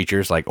crazy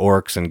creatures like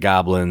orcs and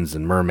goblins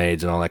and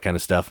mermaids and all that kind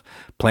of stuff,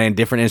 playing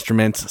different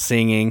instruments,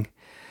 singing,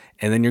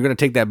 and then you're going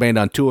to take that band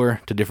on tour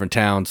to different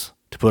towns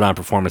to put on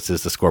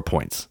performances to score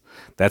points.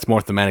 That's more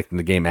thematic than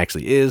the game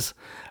actually is.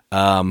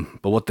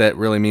 But what that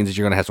really means is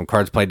you're going to have some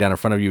cards played down in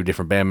front of you,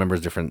 different band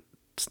members, different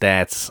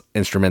stats,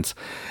 instruments,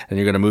 and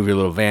you're going to move your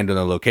little van to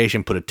the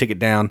location, put a ticket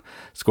down,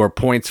 score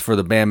points for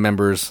the band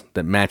members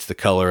that match the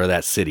color of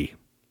that city.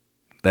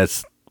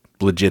 That's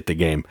legit the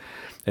game.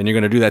 And you're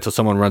going to do that till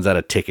someone runs out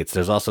of tickets.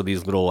 There's also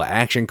these little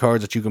action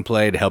cards that you can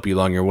play to help you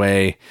along your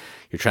way.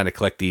 You're trying to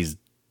collect these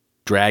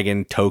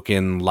dragon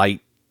token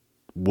light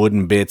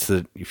wooden bits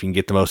that if you can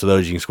get the most of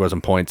those, you can score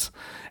some points.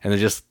 And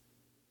there's just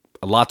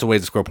lots of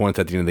ways to score points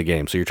at the end of the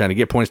game. So you're trying to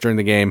get points during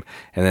the game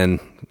and then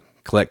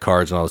collect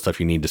cards and all the stuff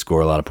you need to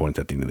score a lot of points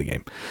at the end of the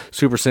game.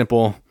 Super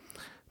simple,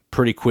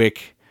 pretty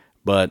quick,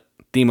 but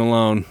theme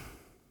alone,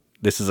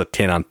 this is a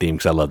 10 on theme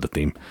because I love the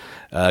theme.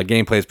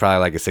 Gameplay is probably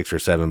like a 6 or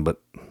 7,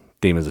 but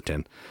theme is a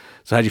 10.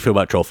 So how'd you feel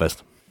about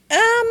TrollFest?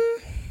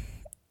 It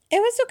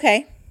was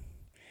okay.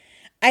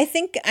 I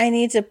think I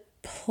need to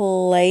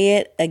play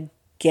it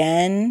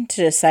again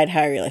to decide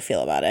how I really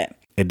feel about it.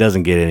 It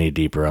doesn't get any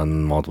deeper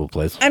on multiple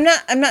plays. I'm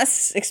not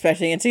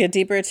expecting it to get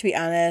deeper, to be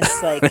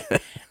honest.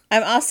 Like,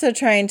 I'm also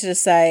trying to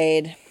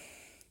decide,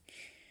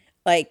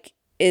 like,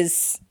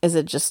 is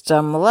it just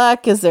dumb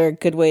luck? Is there a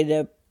good way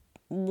to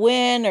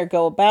win or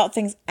go about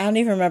things? I don't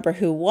even remember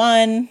who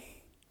won.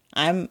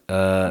 Did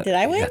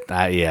I win?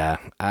 Yeah.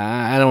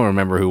 I don't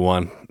remember who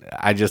won.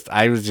 I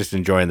was just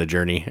enjoying the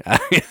journey.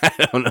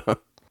 I don't know.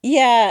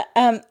 Yeah.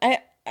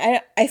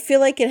 I feel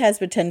like it has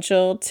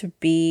potential to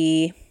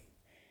be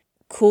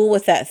cool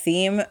with that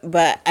theme,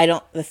 but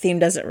the theme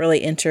doesn't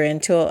really enter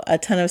into a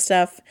ton of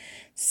stuff.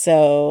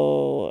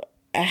 So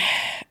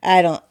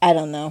I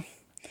don't know.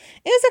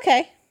 It was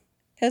okay.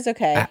 It was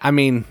okay. I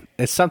mean,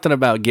 it's something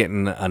about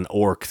getting an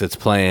orc that's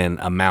playing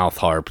a mouth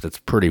harp that's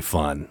pretty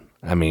fun.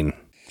 I mean,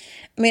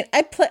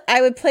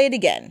 I would play it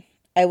again.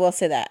 I will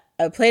say that.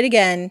 I would play it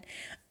again.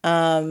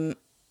 But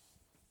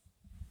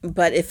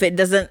if it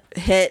doesn't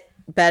hit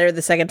better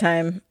the second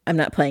time, I'm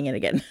not playing it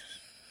again.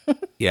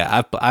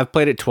 Yeah, I've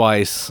played it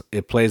twice.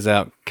 It plays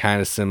out kind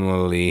of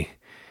similarly.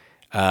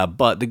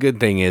 But the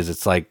good thing is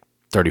it's like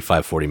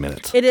 35, 40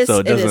 minutes. It is,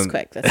 so it is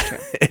quick. That's true.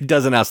 It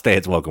doesn't outstay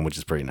its welcome, which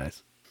is pretty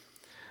nice.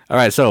 All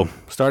right, so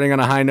starting on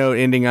a high note,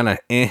 ending on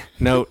a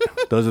note.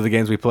 Those are the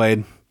games we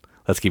played.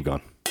 Let's keep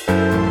going.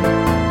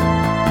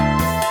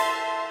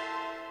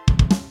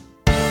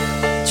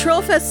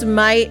 TrollFest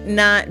might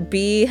not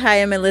be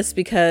high on my list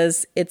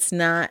because it's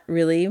not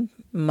really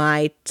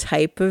my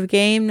type of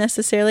game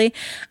necessarily.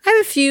 I have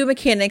a few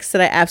mechanics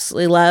that I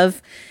absolutely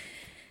love.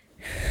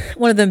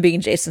 One of them being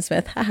Jason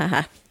Smith.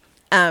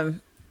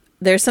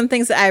 There's some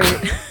things that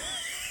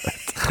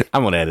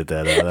I'm going to edit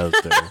that out. That was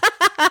terrible.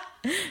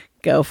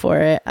 Go for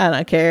it. I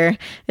don't care.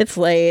 It's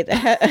late. I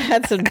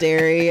had some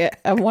dairy.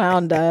 I'm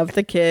wound up.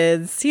 The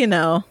kids, I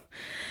don't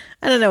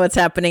know what's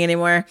happening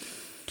anymore.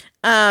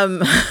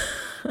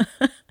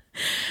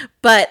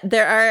 But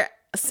there are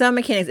some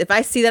mechanics. If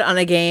I see that on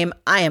a game,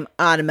 I am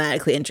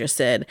automatically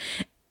interested.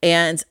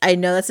 And I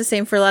know that's the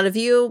same for a lot of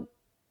you,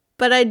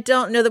 but I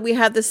don't know that we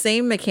have the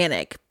same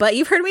mechanic. But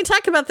you've heard me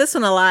talk about this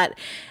one a lot.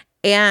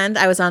 And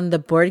I was on the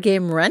Board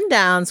Game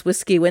Rundowns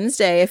Whiskey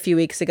Wednesday a few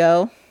weeks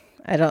ago.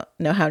 I don't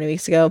know how many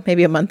weeks ago,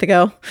 maybe a month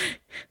ago.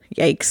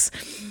 Yikes.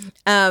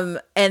 And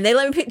they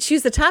let me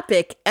choose the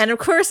topic. And of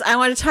course, I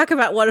want to talk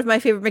about one of my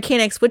favorite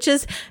mechanics, which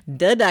is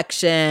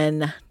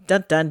deduction.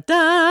 Dun, dun,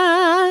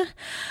 dun.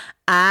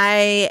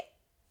 I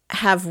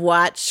have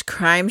watched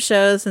crime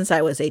shows since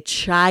I was a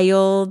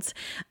child,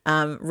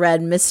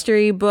 read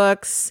mystery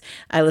books.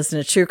 I listen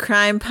to true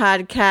crime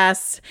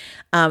podcasts.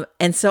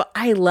 And so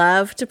I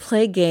love to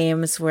play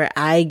games where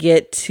I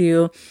get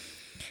to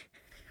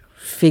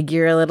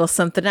figure a little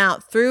something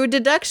out through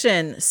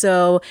deduction.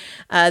 So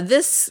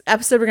this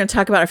episode, we're going to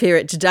talk about our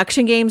favorite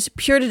deduction games,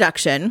 pure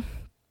deduction.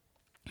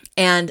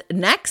 And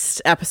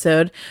next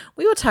episode,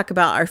 we will talk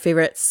about our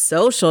favorite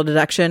social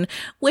deduction,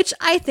 which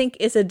I think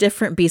is a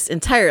different beast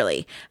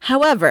entirely.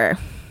 However,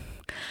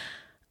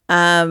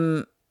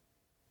 not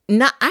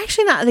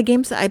the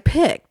games that I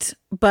picked,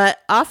 but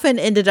often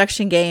in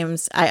deduction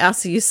games, I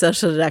also use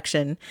social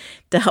deduction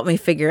to help me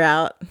figure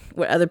out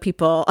what other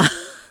people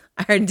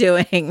are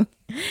doing.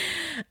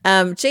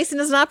 Jason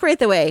doesn't operate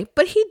the way,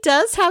 but he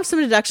does have some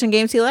deduction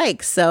games he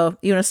likes. So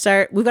you want to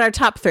start? We've got our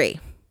top 3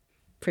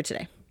 for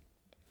today.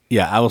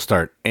 Yeah, I will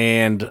start.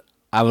 And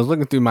I was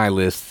looking through my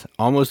list.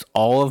 Almost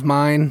all of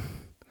mine,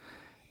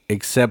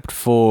 except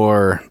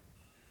for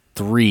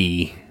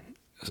 3,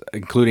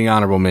 including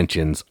honorable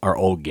mentions, are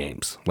old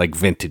games, like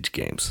vintage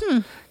games.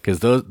 Because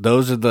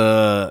those are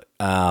the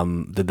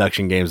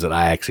deduction games that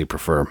I actually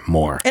prefer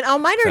more. And all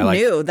mine are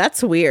new.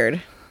 That's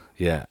weird.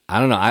 Yeah, I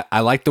don't know.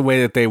 I like the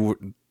way that they were,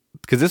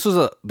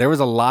 because there was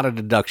a lot of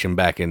deduction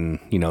back in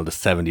the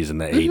 70s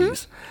and the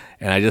 80s.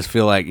 And I just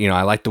feel like,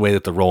 I like the way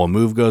that the roll and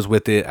move goes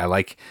with it. I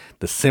like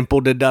the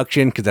simple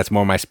deduction because that's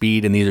more my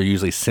speed, and these are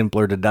usually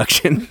simpler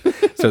deduction.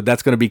 So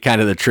that's going to be kind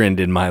of the trend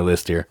in my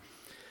list here.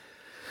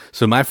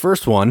 So my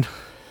first one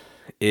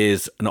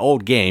is an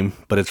old game,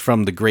 but it's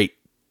from the great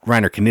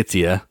Reiner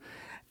Knizia.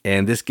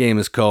 And this game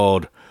is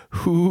called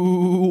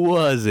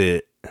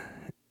Whoowasit.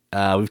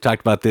 We've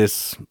talked about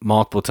this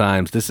multiple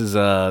times. This is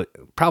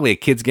probably a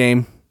kid's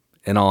game,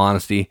 in all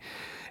honesty.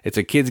 It's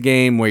a kid's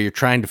game where you're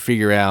trying to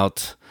figure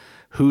out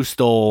who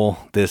stole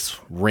this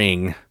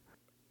ring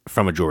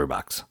from a jewelry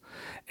box.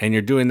 And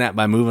you're doing that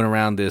by moving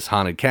around this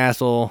haunted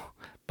castle,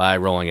 by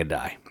rolling a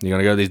die. You're going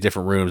to go to these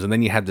different rooms, and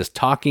then you have this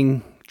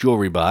talking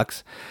jewelry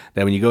box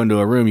that when you go into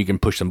a room, you can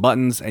push some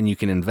buttons, and you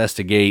can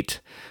investigate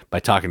by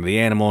talking to the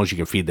animals. You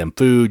can feed them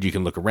food. You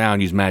can look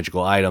around, use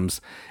magical items,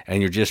 and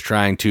you're just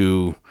trying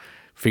to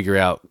figure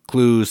out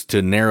clues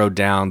to narrow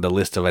down the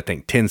list of, I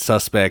think, 10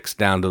 suspects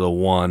down to the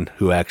one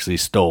who actually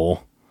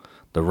stole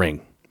the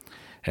ring.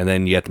 And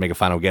then you have to make a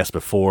final guess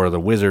before the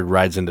wizard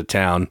rides into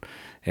town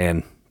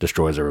and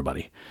destroys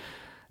everybody.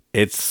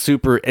 It's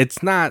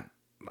not,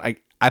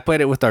 I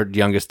played it with our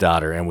youngest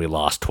daughter and we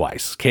lost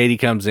twice. Katie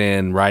comes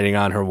in riding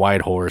on her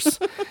white horse.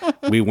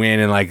 We win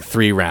in like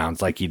 3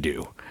 rounds like you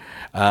do.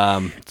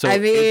 I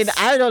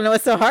don't know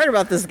what's so hard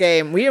about this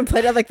game. We even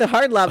played at like the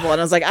hard level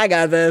and I was like, I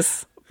got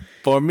this.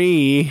 For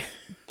me,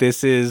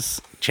 this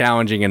is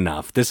challenging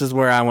enough. This is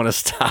where I want to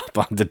stop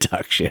on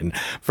deduction.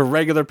 For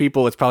regular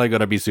people, it's probably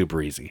going to be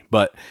super easy.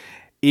 But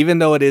even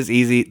though it is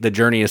easy, the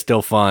journey is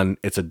still fun.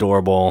 It's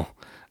adorable.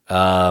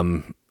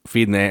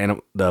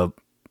 Feeding the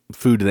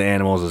food to the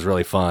animals is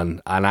really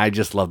fun. And I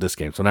just love this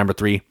game. So number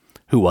 3,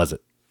 Who Was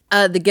It?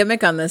 The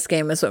gimmick on this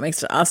game is what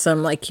makes it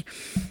awesome. Like,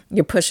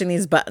 you're pushing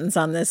these buttons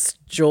on this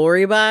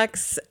jewelry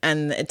box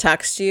and it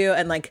talks to you,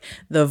 and like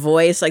the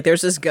voice, like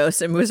there's this ghost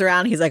that moves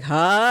around. He's like,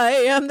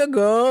 "Hi, I'm the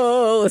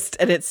ghost."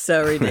 And it's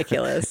so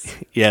ridiculous.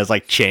 Yeah, it's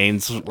like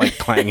chains like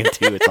clanging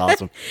too. It's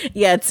awesome.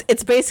 Yeah,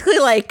 it's basically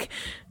like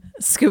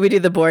Scooby-Doo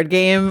the board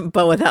game,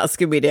 but without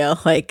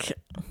Scooby-Doo. Like,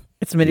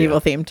 it's medieval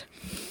themed.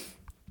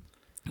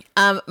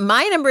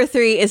 My number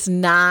 3 is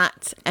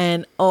not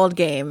an old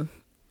game.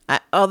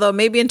 Although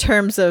maybe in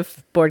terms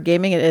of board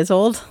gaming, it is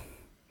old.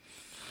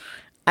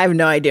 I have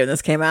no idea when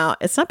this came out.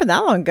 It's not been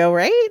that long ago,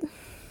 right?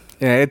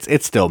 Yeah,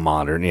 it's still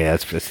modern. Yeah,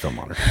 it's still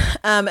modern.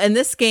 And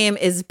this game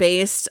is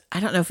based, I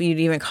don't know if you'd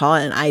even call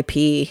it an IP.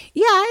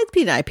 Yeah, it'd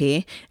be an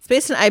IP. It's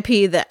based on an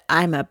IP that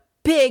I'm a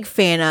big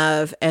fan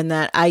of and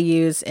that I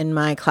use in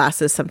my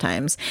classes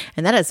sometimes.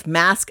 And that is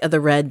Masque of the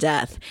Red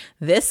Death.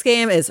 This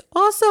game is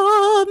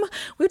awesome.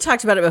 We've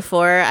talked about it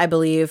before, I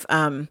believe.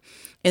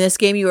 In this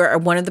game, you are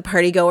one of the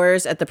party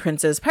goers at the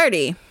prince's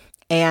party.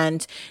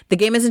 And the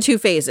game is in 2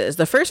 phases.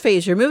 The first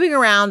phase, you're moving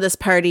around this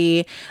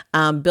party,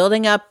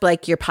 building up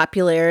like your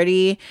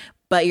popularity,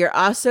 but you're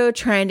also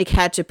trying to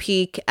catch a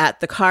peek at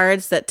the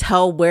cards that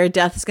tell where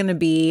death is going to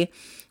be,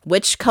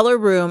 which color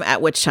room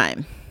at which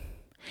time.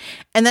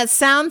 And that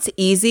sounds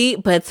easy,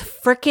 but it's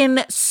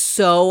freaking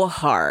so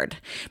hard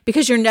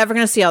because you're never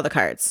going to see all the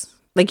cards.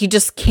 Like, you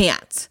just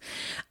can't.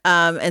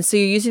 And so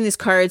you're using these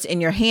cards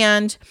in your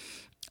hand.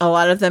 A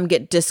lot of them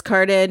get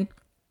discarded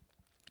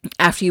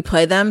after you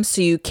play them,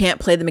 so you can't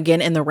play them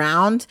again in the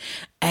round.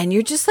 And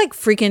you're just like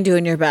freaking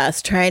doing your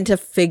best, trying to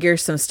figure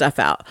some stuff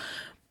out.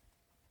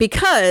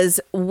 Because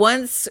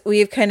once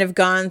we've kind of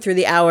gone through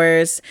the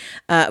hours,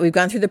 we've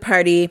gone through the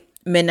party,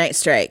 midnight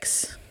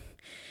strikes,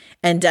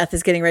 and death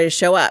is getting ready to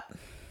show up.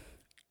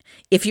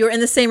 If you're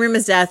in the same room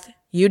as death,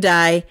 you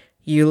die,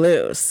 you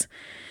lose.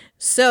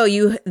 So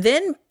you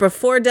then,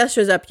 before death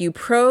shows up, you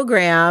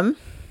program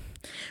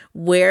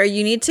where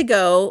you need to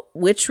go,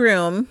 which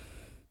room,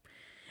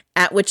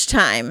 at which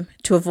time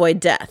to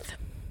avoid death.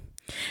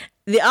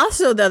 The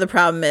other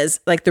problem is,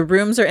 like, the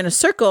rooms are in a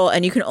circle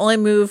and you can only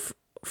move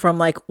from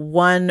like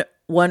one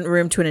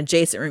room to an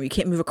adjacent room. You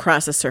can't move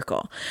across a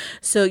circle.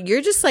 So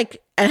you're just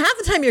like, and half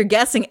the time you're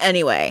guessing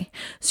anyway.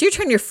 So you're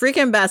trying your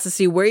freaking best to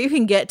see where you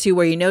can get to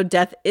where you know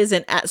death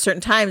isn't at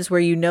certain times where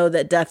you know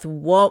that death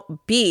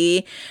won't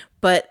be,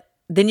 but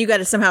then you got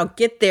to somehow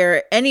get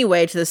there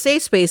anyway to the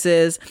safe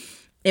spaces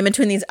in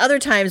between these other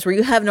times where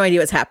you have no idea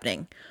what's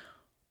happening.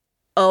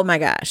 Oh my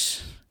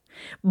gosh.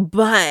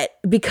 But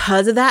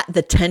because of that,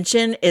 the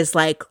tension is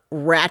like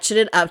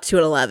ratcheted up to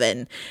an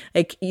 11.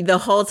 Like, the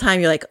whole time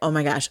you're like, oh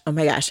my gosh.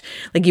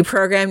 Like, you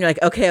program, you're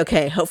like,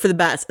 okay, hope for the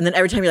best. And then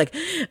every time you're like,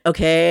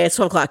 okay, it's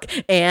 12 o'clock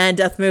and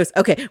death moves.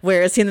 Okay,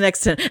 where is he in the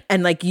next 10?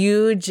 And like,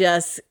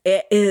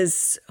 it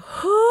is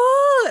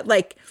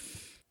like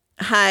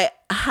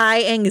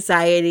high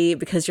anxiety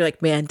because you're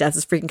like, man, death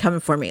is freaking coming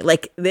for me.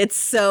 Like, it's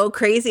so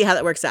crazy how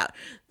that works out.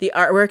 The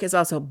artwork is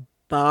also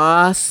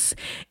boss.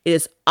 It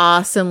is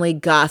awesomely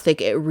gothic.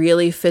 It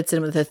really fits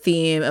in with the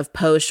theme of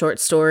Poe's short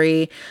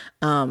story.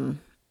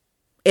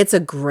 It's a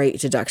great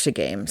deduction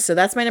game. So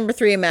that's my number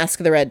 3, Masque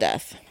of the Red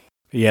Death.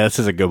 Yeah, this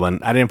is a good one.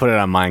 I didn't put it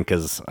on mine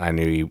because I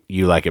knew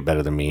you like it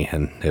better than me,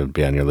 and it would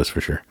be on your list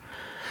for sure.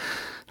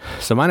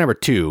 So my number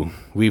 2,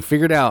 we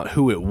figured out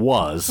who it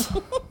was.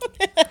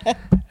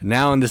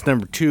 Now in this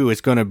number 2,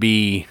 it's going to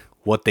be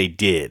what they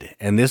did.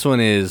 And this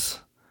one is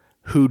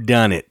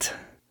Whodunit.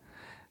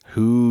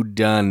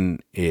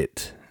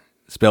 Whodunit.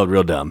 Spelled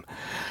real dumb.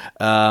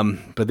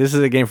 But this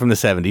is a game from the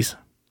 70s.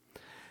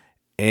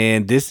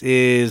 And this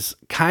is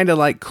kind of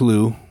like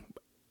Clue.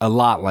 A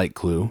lot like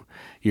Clue.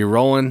 You're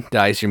rolling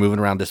dice, you're moving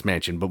around this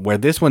mansion. But where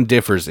this one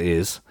differs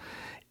is,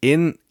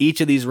 in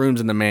each of these rooms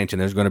in the mansion,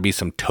 there's going to be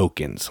some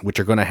tokens, which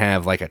are going to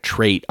have like a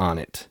trait on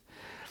it.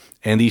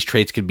 And these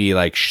traits could be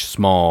like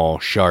small,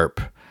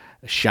 sharp,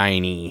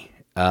 shiny.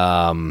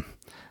 The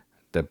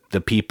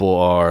people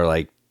are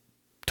like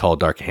tall,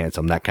 dark,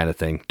 handsome, that kind of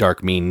thing.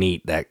 Dark, mean,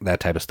 neat, that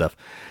type of stuff.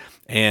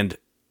 And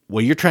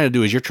what you're trying to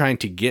do is you're trying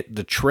to get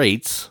the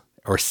traits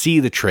or see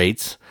the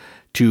traits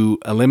to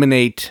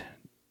eliminate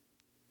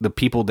the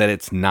people that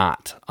it's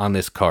not on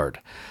this card.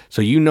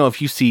 So you know,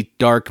 if you see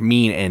dark,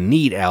 mean, and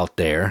neat out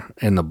there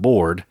in the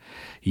board,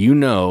 you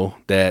know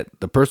that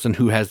the person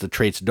who has the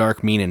traits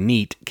dark, mean, and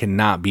neat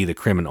cannot be the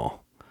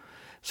criminal.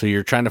 So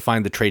you're trying to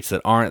find the traits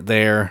that aren't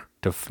there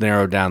to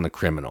narrow down the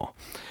criminal.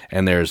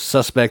 And there's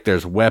suspect,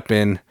 there's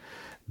weapon,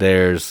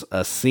 there's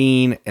a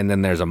scene, and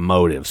then there's a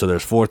motive. So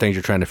there's 4 things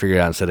you're trying to figure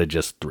out instead of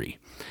just 3.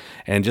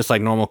 And just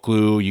like normal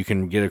Clue, you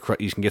can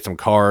get some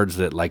cards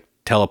that like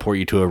teleport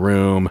you to a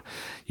room.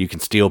 You can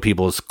steal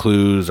people's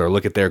clues or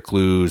look at their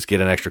clues,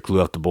 get an extra clue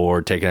off the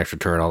board, take an extra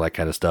turn, all that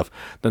kind of stuff.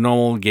 The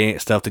normal game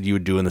stuff that you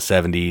would do in the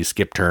 70s,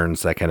 skip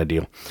turns, that kind of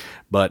deal.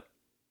 But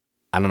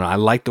I don't know. I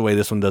like the way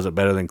this one does it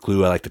better than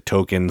Clue. I like the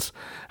tokens.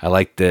 I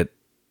like that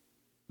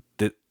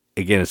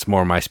again, it's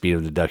more my speed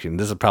of deduction.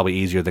 This is probably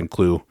easier than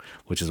Clue,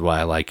 which is why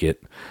I like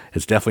it.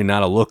 It's definitely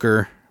not a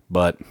looker,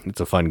 but it's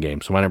a fun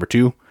game. So my number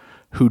 2,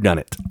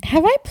 Whodunit.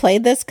 Have I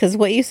played this? Because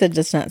what you said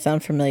does not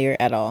sound familiar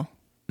at all.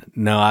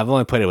 No, I've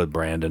only played it with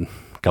Brandon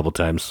a couple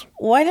times.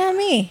 Why not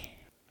me?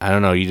 I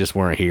don't know. You just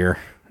weren't here.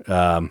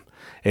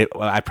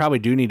 I probably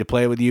do need to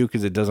play it with you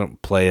because it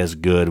doesn't play as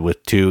good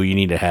with two. You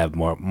need to have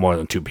more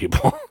than two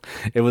people.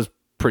 It was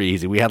pretty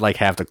easy. We had like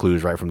half the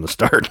clues right from the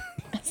start.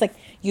 It's like,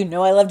 I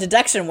love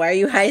deduction. Why are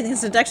you hiding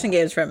these deduction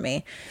games from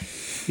me?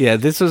 Yeah,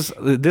 this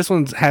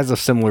one has a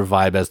similar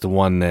vibe as the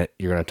one that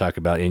you're going to talk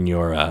about in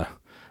your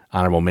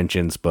honorable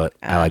mentions, but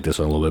I like this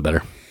one a little bit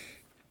better.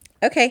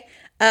 Okay.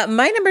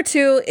 My number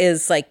 2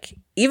 is like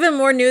even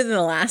more new than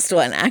the last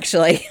one,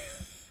 actually.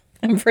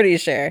 I'm pretty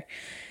sure.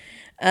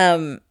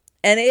 And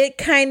it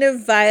kind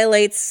of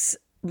violates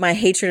my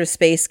hatred of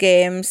space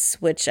games,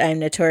 which I'm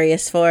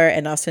notorious for,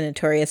 and also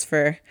notorious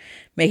for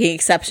making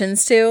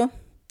exceptions to.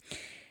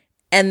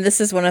 And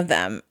this is one of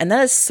them. And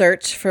that is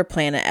Search for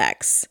Planet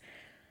X.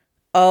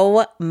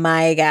 Oh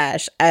my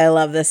gosh. I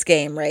love this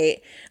game,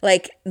 right?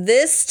 Like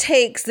this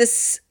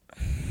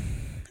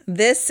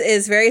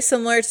is very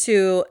similar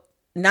to,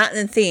 not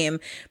in theme,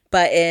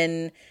 but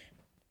in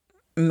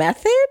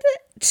method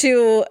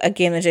to a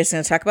game that Jason's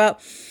going to talk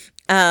about.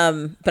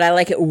 But I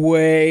like it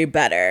way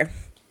better.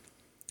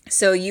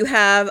 So you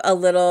have a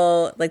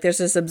little, like there's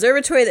this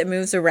observatory that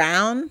moves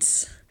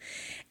around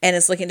and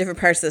it's looking at different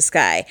parts of the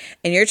sky.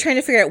 And you're trying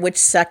to figure out which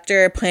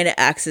sector Planet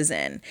X is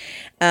in.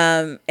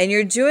 And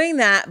you're doing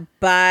that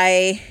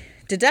by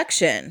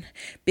deduction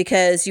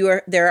because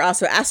there are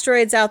also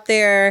asteroids out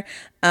there.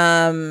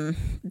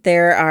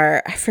 There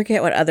are, I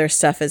forget what other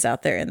stuff is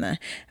out there in the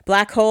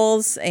black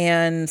holes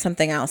and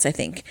something else, I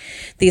think.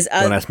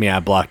 Don't ask me, I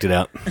blocked it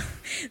out.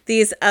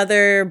 These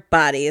other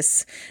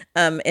bodies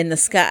in the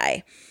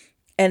sky.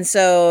 And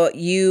so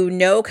you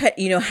know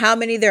how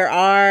many there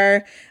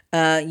are.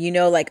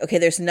 Like, okay,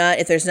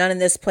 if there's none in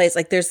this place,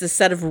 like there's this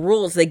set of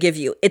rules they give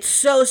you. It's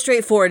so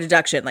straightforward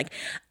deduction. Like,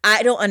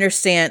 I don't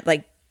understand,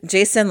 like,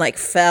 Jason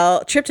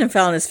tripped and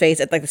fell on his face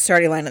at like the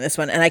starting line on this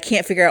one. And I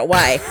can't figure out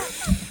why,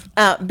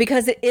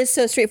 because it is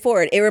so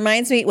straightforward. It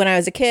reminds me when I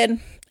was a kid, and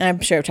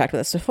I'm sure I've talked about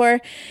this before.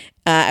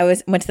 I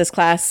went to this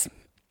class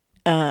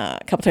a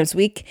couple times a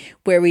week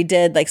where we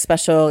did like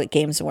special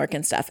games and work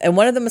and stuff. And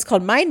one of them was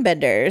called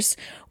Mindbenders,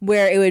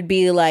 where it would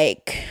be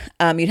like,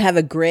 you'd have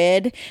a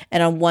grid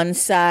and on one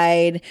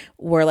side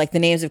were like the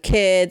names of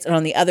kids and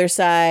on the other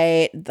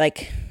side,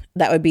 like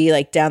that would be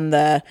like down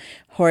the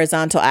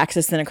horizontal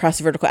axis, then across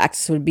the vertical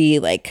axis would be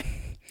like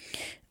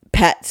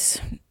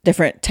pets,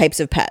 different types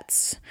of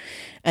pets.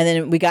 And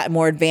then we got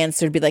more advanced.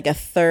 There'd be like a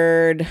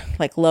third,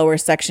 like lower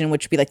section,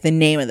 which would be like the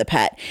name of the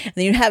pet. And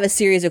then you'd have a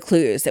series of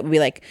clues that would be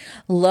like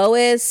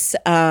Lois's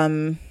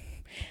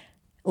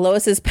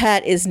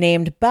pet is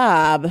named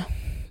Bob,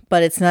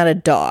 but it's not a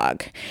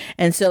dog.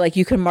 And so like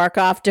you can mark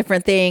off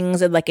different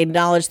things and like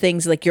acknowledge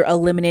things, like you're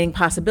eliminating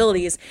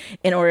possibilities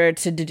in order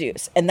to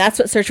deduce. And that's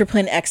what Search for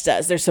Planet X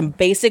does. There's some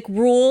basic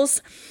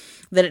rules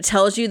that it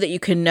tells you that you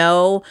can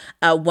know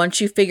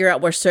once you figure out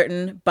where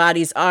certain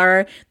bodies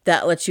are,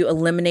 that lets you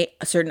eliminate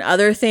certain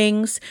other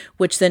things,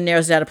 which then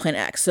narrows it down to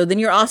Planet X. So then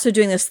you're also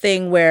doing this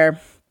thing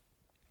where,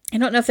 I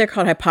don't know if they're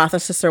called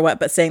hypothesis or what,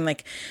 but saying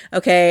like,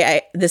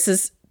 okay,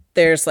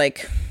 there's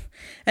like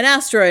an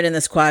asteroid in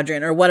this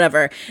quadrant or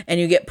whatever, and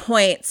you get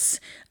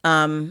points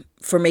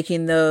for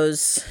making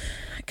those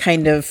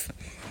kind of,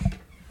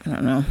 I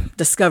don't know,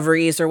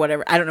 discoveries or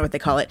whatever. I don't know what they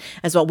call it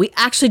as well. We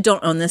actually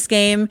don't own this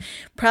game,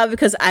 probably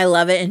because I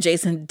love it and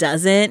Jason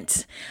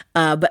doesn't.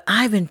 But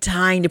I've been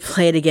dying to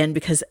play it again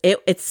because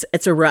it's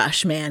a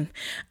rush, man.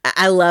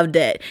 I loved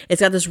it.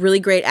 It's got this really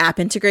great app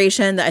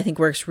integration that I think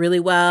works really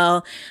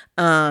well.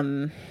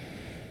 The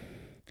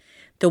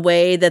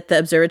way that the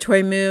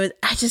observatory moves,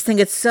 I just think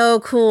it's so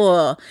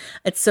cool.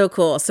 It's so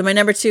cool. So my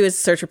number 2 is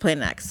Search for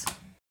Planet X.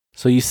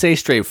 So you say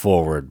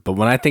straightforward, but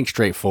when I think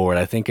straightforward,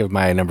 I think of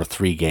my number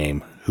 3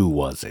 game,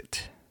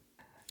 Whoowasit.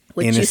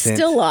 Which Innocent. You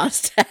still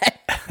lost at.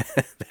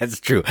 That's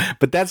true.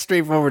 But that's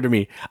straightforward to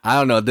me. I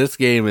don't know. This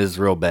game is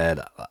real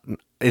bad.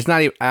 It's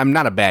not even, I'm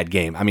not a bad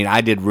game. I mean, I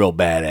did real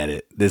bad at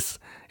it.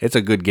 It's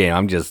a good game.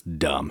 I'm just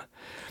dumb.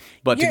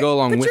 But to go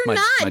along with you're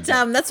not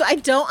dumb. That's what I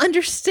don't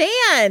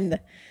understand.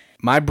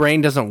 My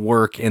brain doesn't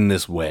work in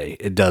this way.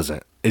 It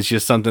doesn't. It's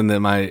just something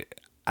that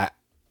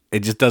it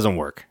just doesn't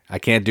work. I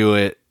can't do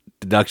it.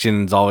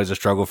 Deduction is always a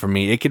struggle for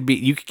me. You could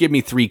give me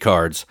 3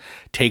 cards,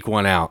 take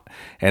one out,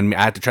 and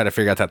I have to try to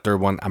figure out that third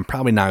one. I'm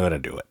probably not going to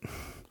do it.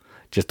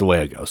 Just the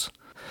way it goes.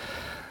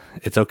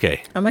 It's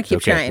okay. I'm going to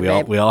keep trying,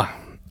 we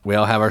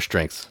all have our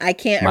strengths. I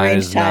can't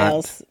arrange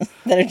tiles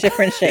that are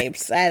different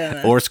shapes. I don't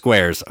know. Or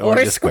squares. Or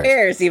just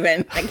squares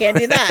even. I can't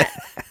do that.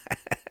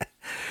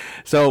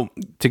 So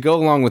to go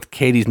along with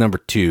Katie's number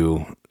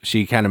 2,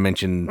 she kind of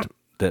mentioned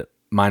that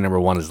my number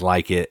 1 is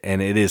like it,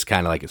 and it is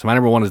kind of like it. So my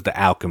number 1 is the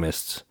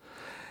Alchemists.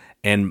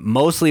 And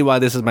mostly why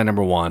this is my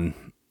number 1,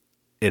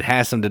 it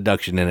has some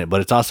deduction in it,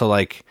 but it's also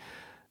like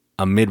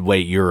a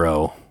midweight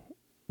Euro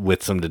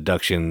with some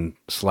deduction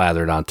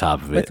slathered on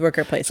top of it. With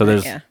worker placement,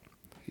 so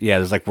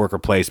there's like worker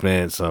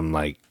placement, some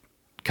like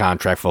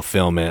contract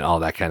fulfillment, all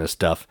that kind of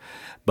stuff.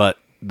 But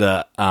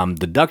the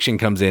deduction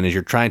comes in is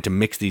you're trying to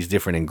mix these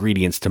different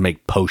ingredients to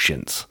make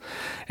potions.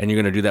 And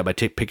you're going to do that by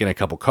picking a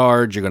couple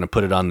cards. You're going to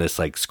put it on this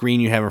like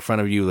screen you have in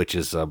front of you, which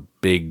is a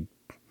big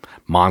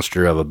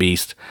monster of a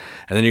beast.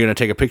 And then you're going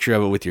to take a picture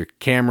of it with your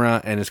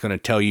camera, and it's going to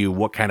tell you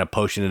what kind of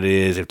potion it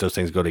is, if those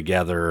things go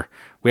together.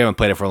 We haven't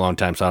played it for a long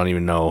time, so I don't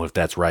even know if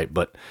that's right.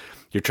 But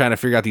you're trying to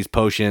figure out these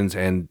potions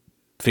and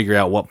figure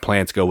out what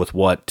plants go with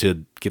what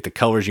to get the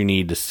colors you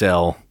need to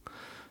sell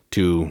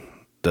to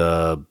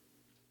the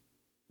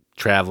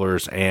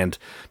travelers and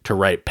to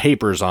write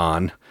papers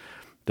on.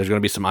 There's going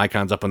to be some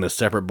icons up on this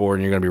separate board,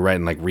 and you're going to be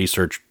writing like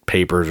research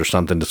papers or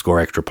something to score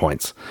extra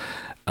points.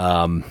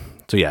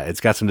 So yeah, it's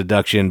got some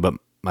deduction, but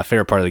my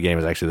favorite part of the game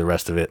is actually the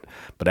rest of it.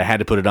 But I had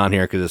to put it on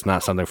here because it's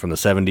not something from the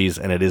 70s,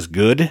 and it is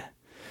good.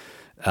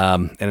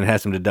 And it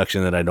has some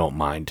deduction that I don't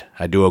mind.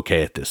 I do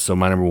okay at this. So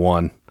my number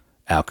one,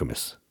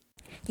 Alchemists.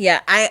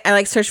 Yeah, I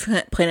like Search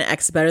for Planet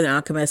X better than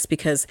Alchemist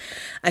because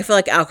I feel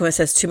like Alchemist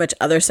has too much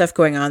other stuff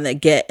going on that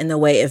get in the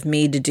way of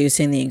me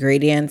deducing the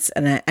ingredients,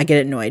 and I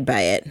get annoyed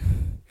by it.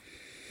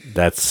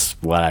 That's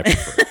what I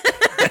prefer.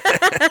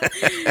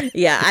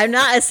 Yeah, I'm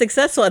not as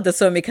successful at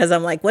this one because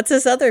I'm like, what's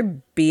this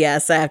other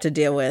BS I have to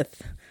deal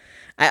with?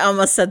 I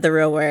almost said the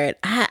real word.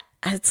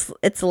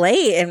 It's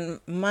late and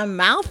my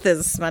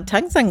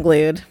tongue's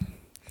unglued.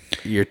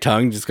 Your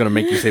tongue just going to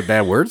make you say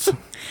bad words?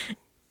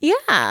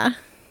 Yeah.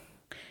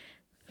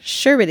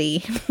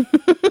 Sherberty.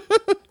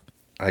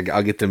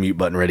 I'll get the mute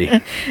button ready.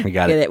 We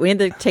got it. We need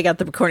to take out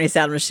the corny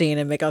sound machine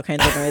and make all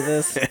kinds of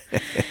noises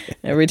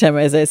every time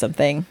I say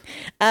something.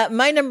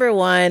 My number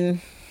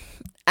one,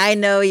 I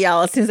know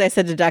y'all, as soon as I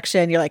said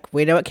deduction, you're like,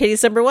 we know what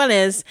Katie's number one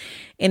is.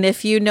 And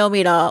if you know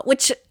me at all,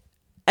 which,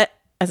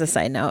 as a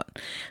side note,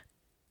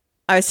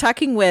 I was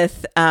talking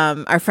with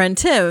our friend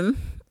Tim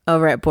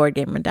over at Board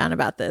Game Rundown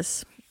about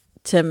this,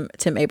 Tim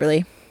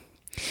Aberly.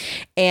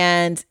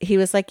 And he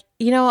was like,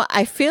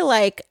 I feel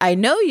like I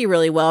know you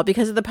really well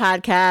because of the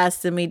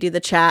podcast and we do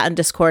the chat and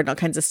Discord and all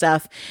kinds of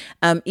stuff.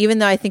 Even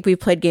though I think we've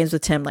played games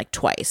with Tim like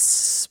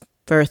twice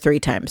or 3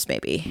 times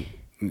maybe.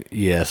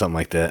 Yeah, something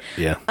like that.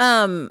 Yeah.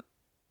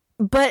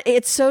 But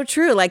it's so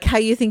true. Like how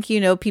you think,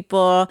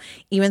 people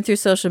even through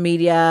social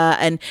media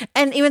and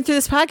even through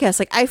this podcast.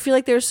 Like, I feel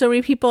like there's so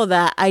many people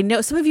that I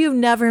know, some of you have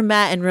never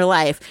met in real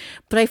life,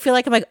 but I feel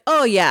like I'm like,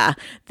 oh yeah,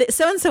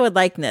 so-and-so would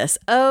like this.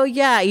 Oh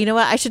yeah. You know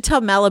what? I should tell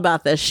Mel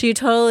about this.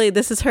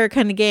 This is her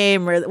kind of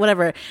game or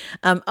whatever.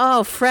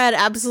 Oh, Fred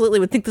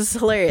absolutely would think this is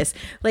hilarious.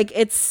 Like,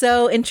 it's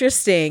so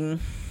interesting.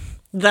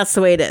 That's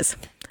the way it is.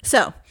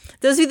 So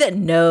those of you that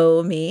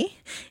know me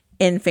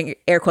in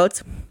air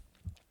quotes,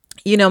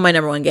 my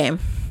number one game.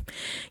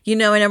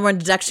 My number one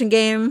deduction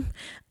game.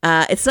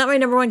 It's not my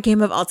number one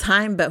game of all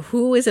time, but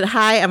who is it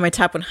high on my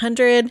top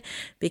 100?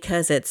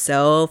 Because it's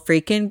so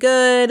freaking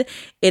good.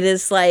 It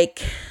is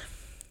like,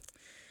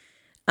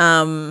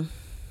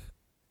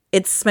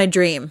 it's my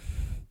dream.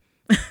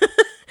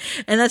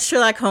 And that's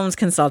Sherlock Holmes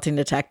Consulting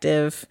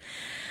Detective.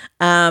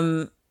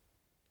 I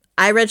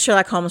read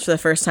Sherlock Holmes for the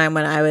first time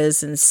when I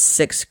was in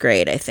 6th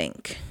grade, I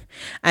think.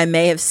 I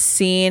may have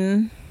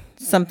seen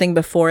something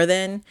before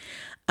then.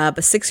 But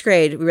 6th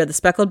grade, we read The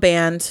Speckled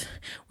Band.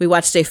 We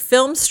watched a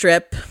film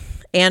strip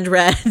and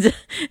read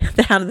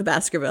The Hound of the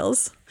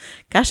Baskervilles.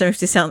 Gosh, that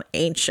makes me sound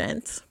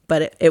ancient,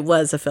 but it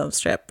was a film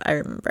strip. I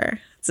remember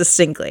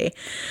distinctly.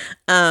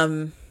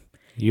 You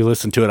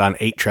listened to it on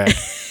 8-track.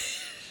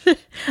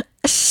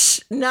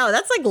 No,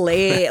 that's like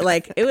late.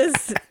 Like it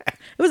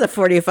was a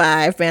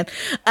 45, man.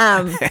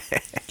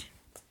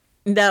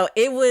 No,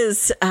 it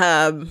was.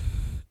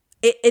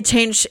 It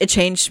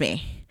changed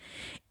me.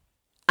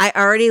 I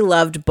already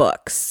loved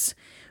books,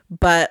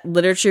 but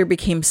literature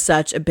became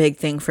such a big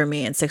thing for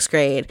me in 6th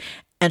grade,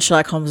 and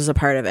Sherlock Holmes was a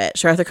part of it.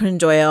 Sir Arthur Conan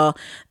Doyle,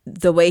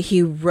 the way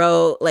he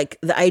wrote, like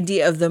the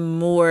idea of the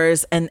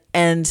Moors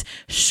and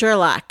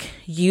Sherlock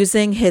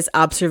using his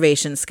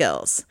observation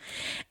skills.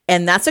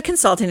 And that's what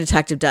Consulting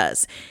Detective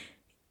does.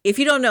 If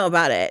you don't know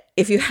about it,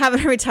 if you haven't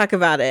heard me talk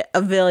about it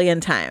a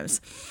billion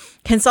times,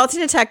 Consulting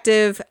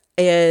Detective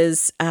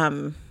is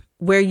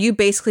where you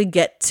basically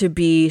get to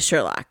be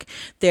Sherlock.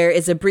 There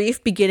is a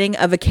brief beginning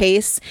of a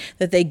case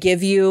that they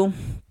give you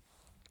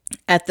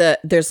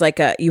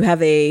you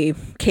have a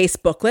case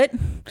booklet.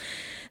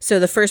 So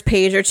the first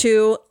page or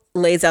 2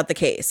 lays out the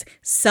case.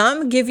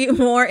 Some give you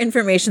more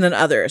information than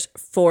others,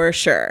 for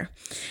sure.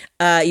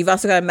 You've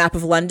also got a map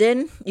of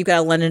London. You've got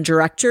a London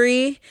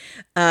directory.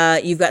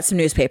 You've got some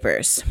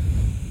newspapers.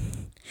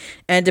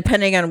 And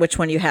depending on which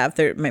one you have,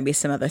 there might be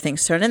some other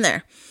things thrown in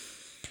there.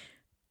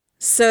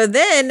 So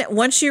then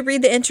once you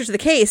read the intro to the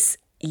case,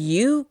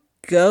 you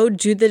go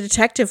do the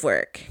detective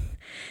work.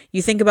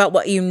 You think about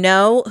what you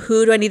know.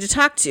 Who do I need to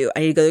talk to? I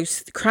need to go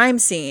to the crime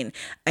scene.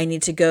 I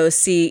need to go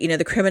see,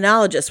 the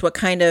criminologist. What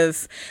kind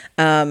of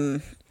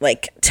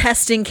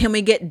testing can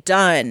we get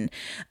done?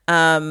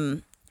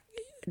 Did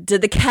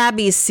the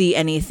cabbies see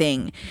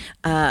anything?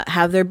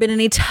 Have there been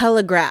any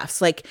telegraphs?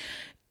 Like,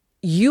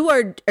 you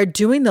are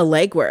doing the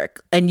legwork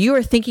and you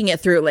are thinking it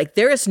through. Like,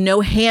 there is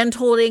no hand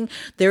holding.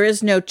 There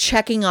is no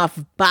checking off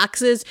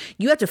boxes.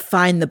 You have to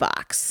find the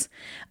box.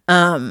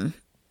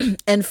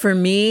 And for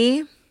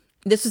me,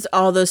 this is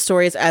all those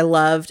stories I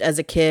loved as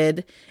a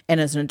kid and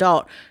as an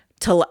adult.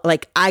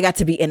 I got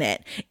to be in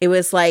it. It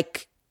was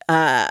like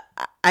it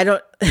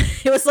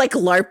was like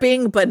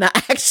LARPing, but not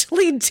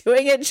actually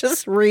doing it,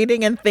 just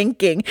reading and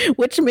thinking,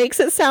 which makes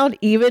it sound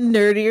even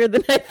nerdier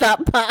than I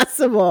thought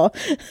possible.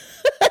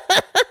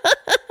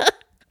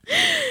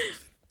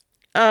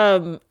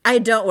 I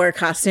don't wear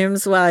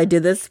costumes while I do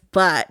this,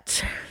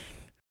 but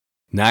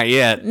not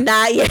yet.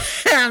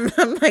 I'm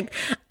like,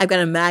 I've got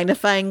a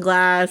magnifying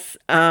glass.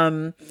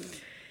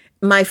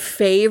 My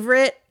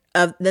favorite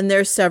then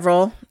there's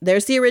several.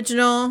 There's the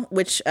original,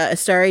 which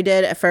Astari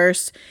did at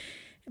first.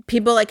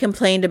 People like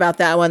complained about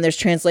that one. There's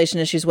translation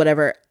issues,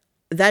 whatever.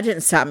 That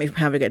didn't stop me from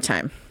having a good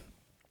time.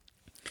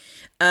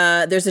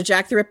 There's a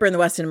Jack the Ripper and the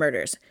West End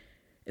Murders.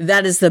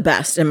 That is the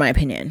best, in my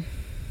opinion,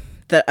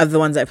 of the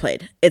ones I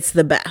played. It's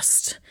the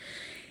best.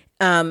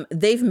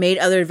 They've made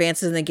other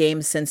advances in the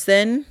game since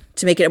then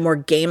to make it a more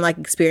game-like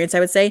experience, I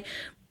would say.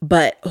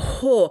 But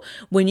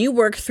when you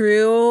work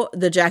through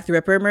the Jack the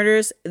Ripper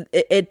murders,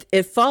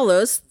 it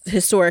follows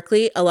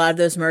historically a lot of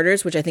those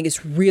murders, which I think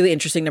is really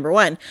interesting, number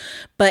one.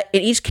 But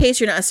in each case,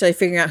 you're not necessarily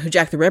figuring out who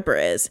Jack the Ripper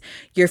is.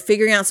 You're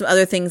figuring out some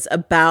other things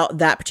about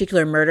that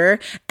particular murder.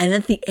 And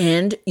at the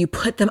end, you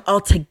put them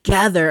all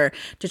together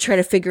to try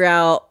to figure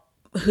out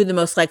who the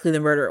most likely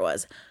the murderer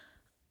was.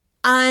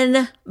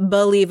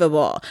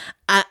 Unbelievable.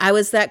 I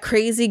was that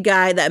crazy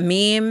guy, that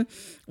meme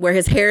where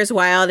his hair is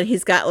wild and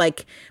he's got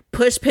like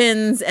push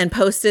pins and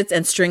Post-its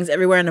and strings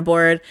everywhere on the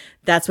board.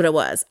 That's what it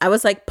was. I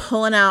was like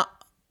pulling out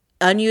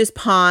unused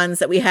pawns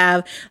that we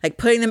have, like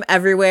putting them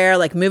everywhere,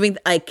 like moving,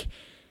 like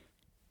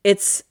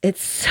it's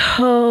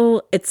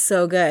so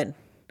good.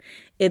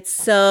 It's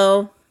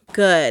so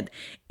good.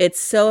 It's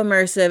so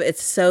immersive.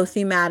 It's so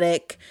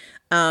thematic.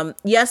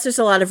 Yes, there's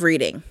a lot of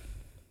reading.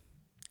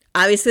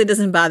 Obviously, it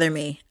doesn't bother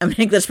me. I'm an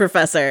English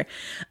professor.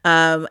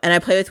 And I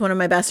play with one of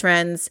my best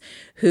friends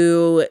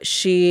who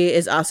she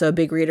is also a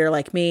big reader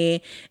like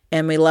me.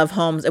 And we love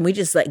Holmes. And we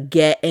just like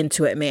get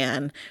into it,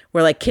 man.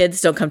 We're like, kids,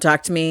 don't come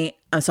talk to me.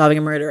 I'm solving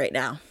a murder right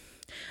now.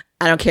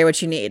 I don't care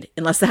what you need.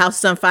 Unless the house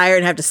is on fire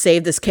and I have to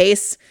save this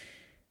case,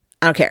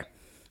 I don't care.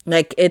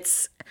 Like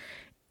it's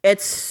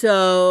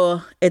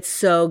so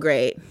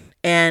great.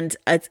 And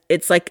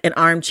it's like an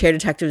armchair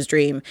detective's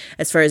dream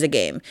as far as a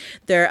game.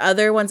 There are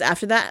other ones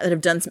after that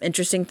have done some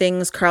interesting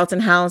things.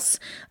 Carlton House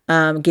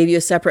gave you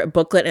a separate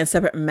booklet and a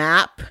separate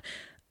map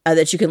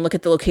that you can look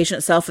at the location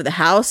itself of the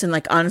house. And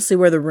like, honestly,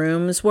 where the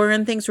rooms were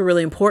and things were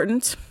really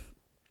important.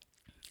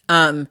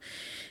 Then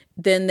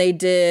they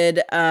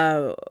did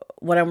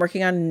what I'm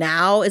working on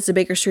now is the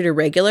Baker Street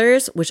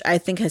Irregulars, which I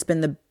think has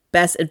been the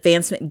best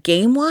advancement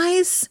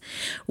game-wise,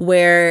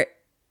 where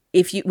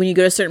when you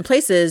go to certain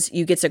places,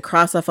 you get to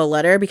cross off a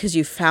letter because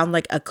you found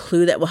like a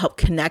clue that will help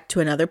connect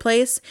to another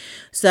place.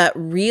 So that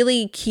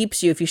really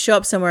keeps you, if you show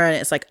up somewhere and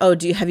it's like, oh,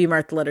 have you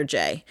marked the letter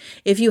J?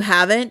 If you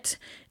haven't,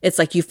 it's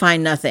like you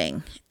find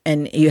nothing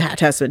and you have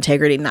to have some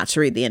integrity not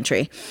to read the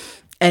entry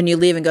and you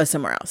leave and go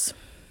somewhere else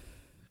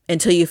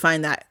until you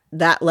find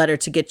that letter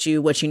to get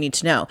you what you need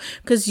to know,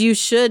 because you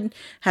should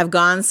have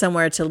gone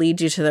somewhere to lead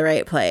you to the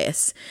right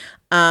place.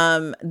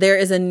 There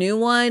is a new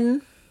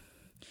one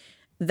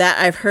that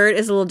I've heard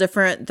is a little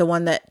different. The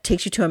one that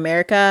takes you to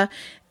America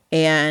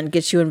and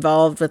gets you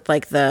involved with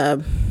like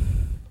the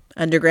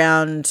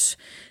underground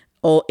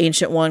old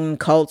ancient one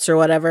cults or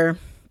whatever,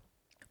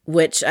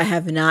 which I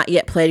have not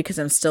yet played because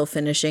I'm still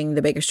finishing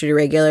the Baker Street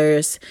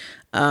Irregulars.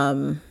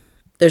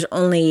 There's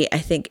only, I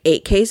think,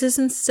 8 cases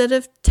instead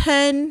of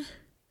 10,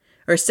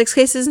 or 6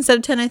 cases instead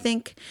of 10, I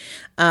think.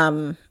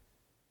 I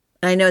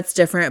know it's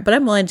different, but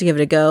I'm willing to give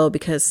it a go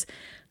because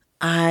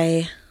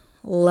I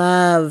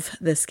love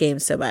this game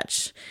so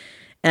much.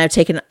 And I've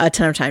taken a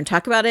ton of time to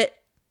talk about it.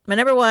 My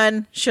number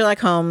one, Sherlock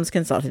Holmes,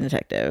 Consulting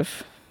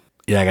Detective.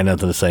 Yeah, I got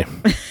nothing to say.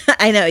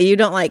 I know, you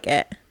don't like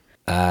it.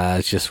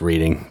 It's just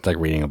reading. It's like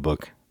reading a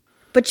book.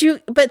 But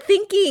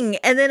thinking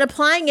and then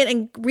applying it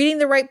and reading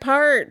the right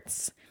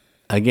parts.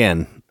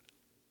 Again,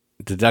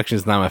 deduction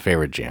is not my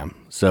favorite jam.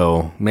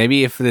 So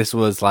maybe if this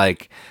was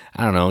like,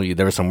 I don't know,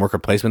 there was some worker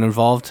placement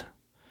involved,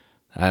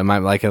 I might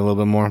like it a little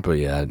bit more, but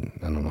yeah, I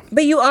don't know.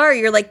 But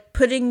you're like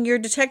putting your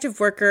detective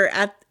worker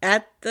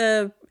at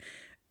the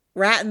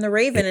Rat and the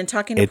Raven and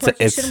talking to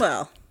Porky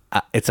Shinwell.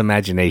 It's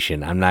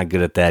imagination. I'm not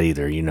good at that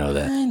either. You know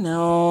that. I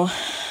know.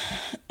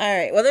 All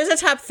right. Well, there's a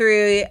top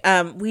 3.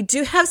 We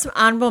do have some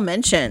honorable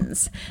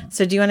mentions.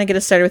 So do you want to get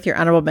us started with your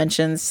honorable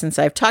mentions since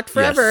I've talked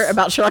forever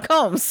about Sherlock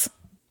Holmes?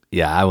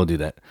 Yeah, I will do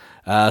that.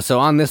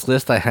 So on this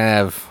list, I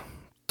have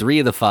 3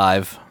 of the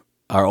 5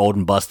 are old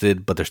and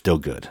busted, but they're still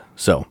good.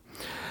 So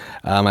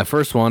my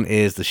first one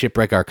is the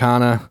Shipwreck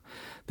Arcana.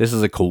 This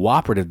is a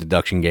cooperative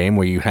deduction game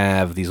where you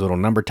have these little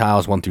number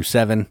tiles 1 through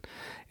 7,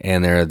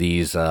 and there are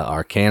these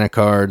Arcana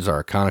cards, or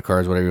Arcana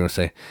cards, whatever you want to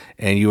say,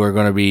 and you are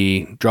going to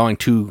be drawing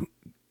 2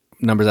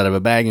 numbers out of a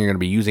bag, and you're going to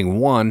be using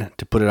 1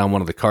 to put it on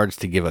one of the cards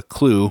to give a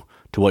clue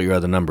to what your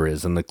other number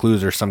is. And the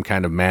clues are some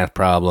kind of math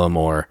problem,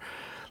 or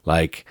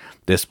like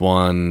this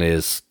one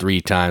is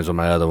 3 times what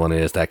my other one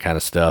is, that kind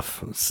of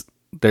stuff.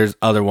 there's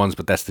other ones,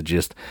 but that's the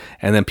gist.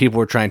 And then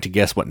people are trying to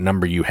guess what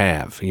number you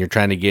have. And you're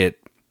trying to get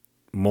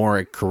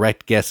more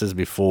correct guesses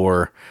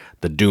before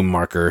the doom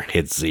marker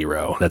hits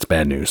 0. That's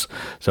bad news.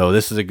 So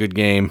this is a good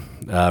game.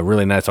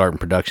 Really nice art and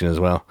production as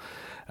well.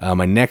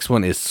 My next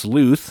one is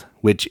Sleuth,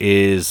 which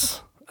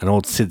is an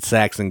old Sid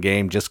Saxon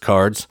game, just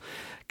cards.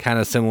 Kind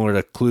of similar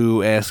to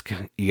Clue-esque.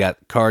 You got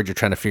cards, you're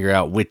trying to figure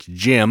out which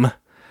gem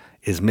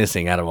is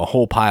missing out of a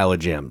whole pile of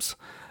gems.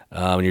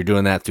 And you're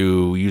doing that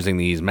through using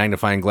these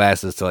magnifying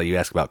glasses to let you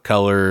ask about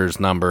colors,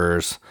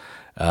 numbers,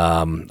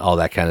 all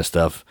that kind of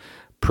stuff.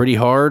 Pretty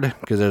hard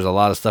because there's a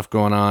lot of stuff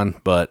going on,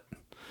 but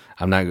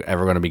I'm not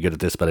ever going to be good at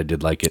this, but I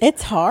did like it.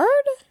 It's hard?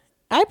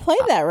 I played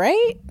that,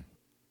 right?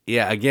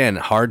 Yeah, again,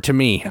 hard to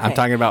me. Okay. I'm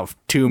talking about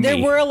to me.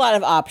 There were a lot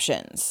of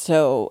options,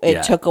 so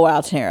it took a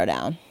while to narrow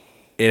down.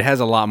 It has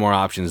a lot more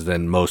options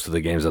than most of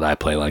the games that I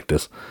play like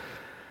this.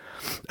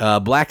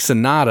 Black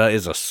Sonata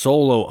is a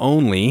solo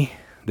only.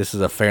 This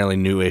is a fairly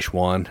newish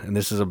one, and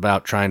this is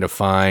about trying to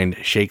find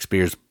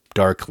Shakespeare's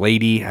Dark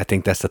Lady. I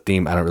think that's the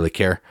theme. I don't really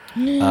care.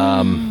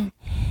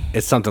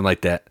 It's something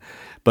like that.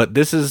 But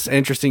this is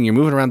interesting. You're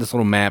moving around this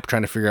little map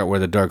trying to figure out where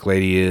the Dark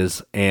Lady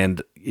is,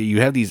 and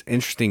you have these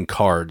interesting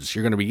cards.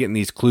 You're going to be getting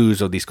these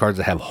clues of these cards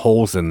that have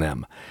holes in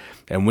them.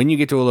 And when you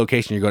get to a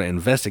location you're going to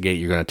investigate,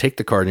 you're going to take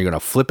the card and you're going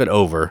to flip it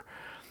over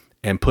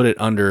and put it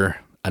under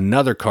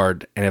another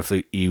card. And if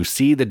you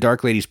see the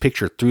Dark Lady's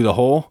picture through the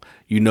hole,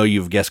 you know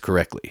you've guessed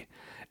correctly.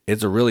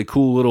 It's a really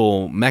cool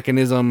little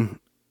mechanism.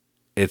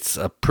 It's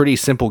a pretty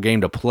simple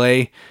game to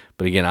play.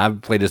 But again,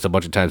 I've played this a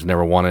bunch of times,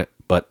 never won it,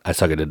 but I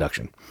suck at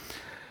deduction.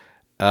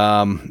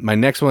 My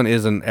next one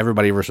is an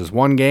everybody versus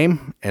one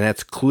game, and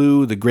that's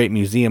Clue, the Great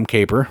Museum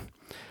Caper.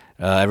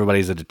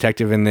 Everybody's a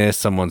detective in this.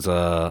 Someone's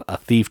a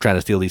thief trying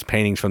to steal these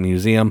paintings from the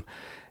museum,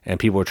 and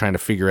people are trying to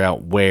figure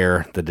out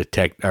where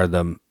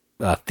the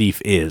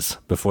thief is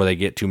before they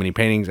get too many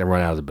paintings and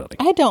run out of the building.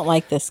 I don't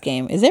like this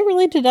game. Is it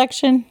really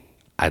deduction?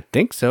 I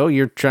think so.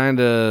 You're trying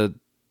to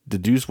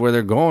deduce where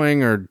they're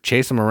going or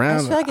chase them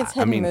around. I feel like it's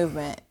hidden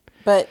movement.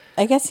 But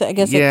I guess it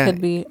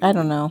could be, I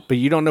don't know. But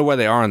you don't know where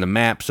they are on the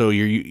map, so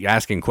you're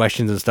asking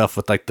questions and stuff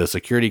with like the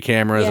security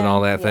cameras and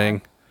all that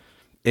thing.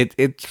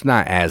 It's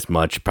not as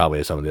much probably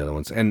as some of the other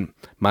ones. And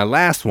my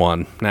last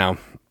one, now,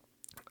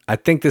 I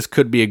think this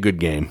could be a good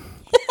game.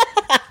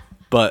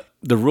 But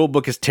the rule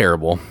book is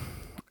terrible.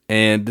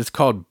 And it's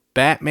called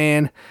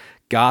Batman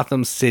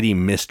Gotham City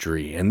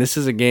Mystery. And this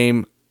is a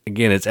game,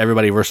 again, it's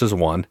everybody versus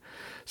one.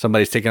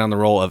 Somebody's taking on the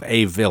role of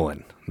a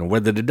villain. And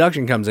where the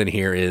deduction comes in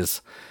here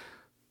is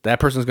that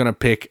person's going to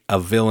pick a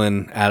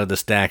villain out of the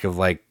stack of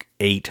like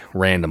 8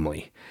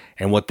 randomly.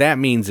 And what that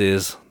means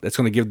is it's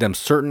going to give them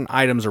certain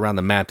items around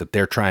the map that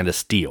they're trying to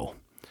steal.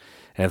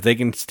 And if they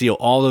can steal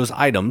all those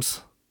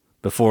items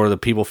before the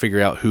people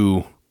figure out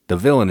who the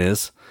villain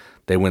is,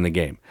 they win the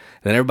game.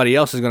 And then everybody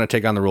else is going to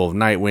take on the role of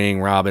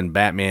Nightwing, Robin,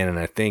 Batman, and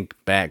I think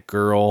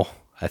Batgirl,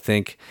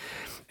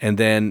 And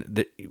then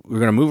we're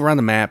going to move around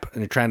the map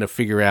and they're trying to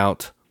figure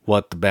out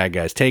what the bad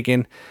guy's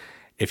taking.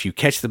 If you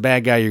catch the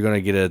bad guy, you're going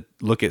to get a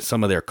look at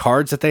some of their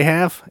cards that they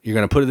have. You're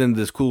going to put it into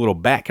this cool little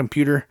bat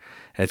computer,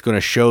 and it's going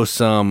to show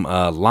some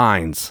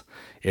lines.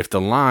 If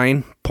the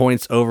line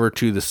points over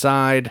to the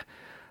side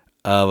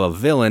of a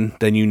villain,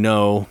 then you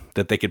know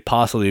that they could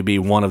possibly be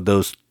one of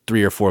those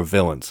 3 or 4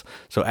 villains.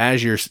 So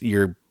as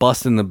you're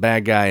busting the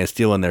bad guy and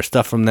stealing their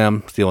stuff from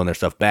them, stealing their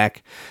stuff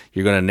back,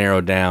 you're going to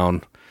narrow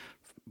down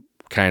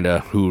kind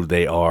of who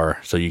they are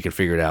so you can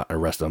figure it out,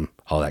 arrest them,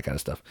 all that kind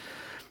of stuff.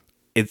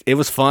 It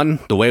was fun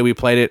the way we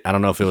played it. I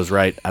don't know if it was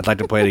right. I'd like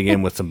to play it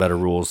again with some better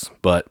rules,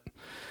 but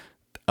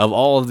of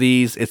all of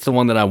these, it's the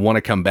one that I want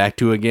to come back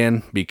to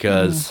again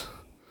because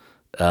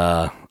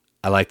I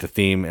like the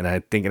theme and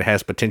I think it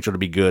has potential to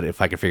be good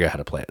if I can figure out how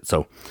to play it.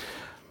 So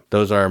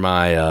those are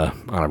my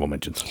honorable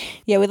mentions.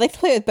 Yeah, we'd like to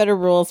play with better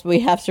rules, but we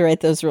have to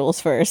write those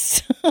rules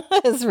first.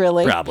 Is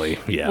really probably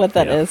what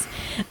that is.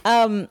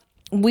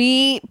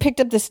 We picked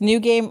up this new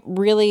game,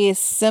 really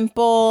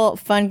simple,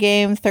 fun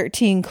game,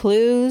 13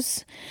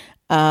 Clues.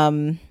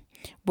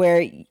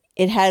 Where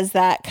it has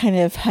that kind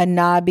of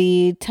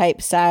Hanabi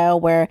type style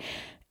where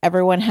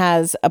everyone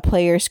has a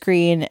player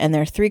screen and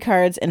there are 3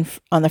 cards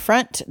on the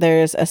front.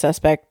 There's a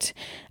suspect,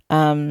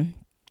 a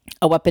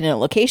weapon, and a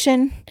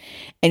location,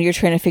 and you're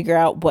trying to figure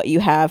out what you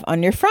have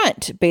on your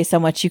front based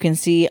on what you can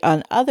see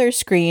on other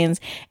screens.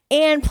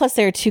 And plus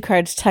there are 2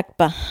 cards tucked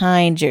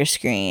behind your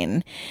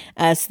screen.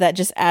 So that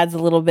just adds a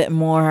little bit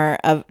more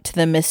to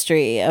the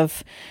mystery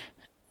of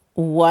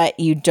what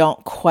you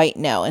don't quite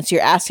know. And so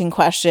you're asking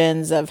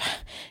questions of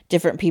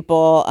different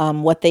people,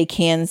 what they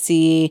can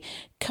see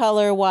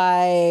color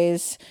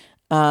wise,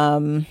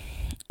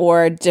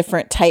 or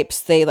different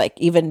types. They like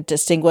even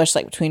distinguish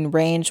like between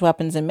ranged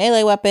weapons and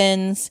melee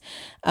weapons.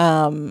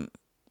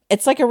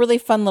 It's like a really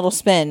fun little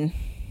spin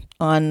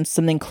on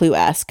something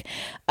Clue-esque.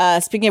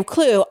 Speaking of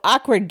Clue,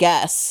 awkward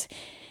guess.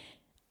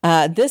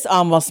 This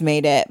almost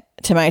made it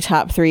to my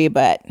top 3,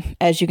 but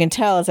as you can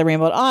tell, as I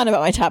rambled on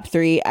about my top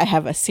 3, I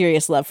have a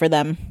serious love for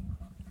them.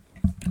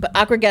 But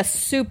Awkward Guess,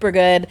 super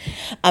good.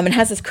 It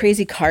has this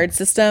crazy card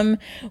system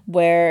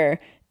where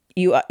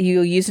you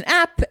use an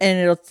app,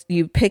 and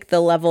you pick the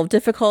level of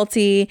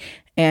difficulty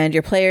and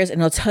your players,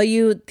 and it'll tell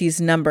you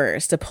these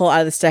numbers to pull out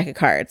of the stack of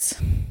cards.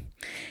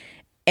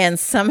 And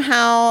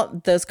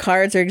somehow those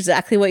cards are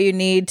exactly what you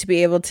need to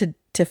be able to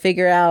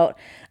figure out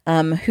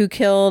who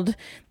killed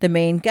the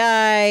main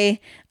guy,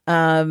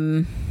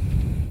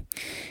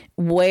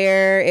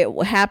 where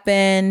it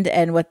happened,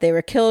 and what they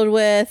were killed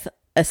with.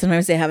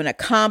 Sometimes they have an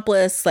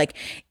accomplice. Like,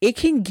 it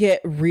can get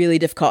really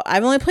difficult.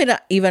 I've only played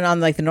even on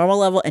like the normal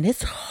level, and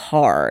it's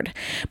hard.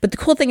 But the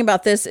cool thing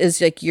about this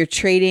is like you're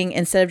trading,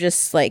 instead of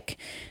just like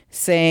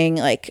saying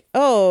like,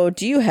 oh,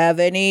 do you have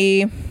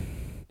any,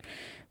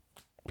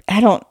 I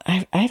don't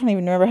even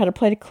remember how to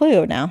play the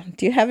Clue now.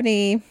 Do you have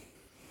any?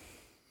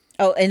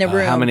 Oh, in the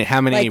room. How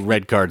many like,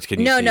 red cards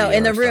can you see? No,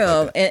 in the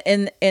room,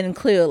 like in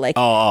Clue. Like,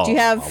 do you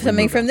have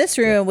something from this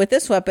room with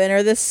this weapon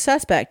or this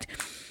suspect?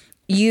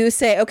 You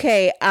say,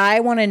 okay,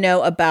 I want to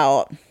know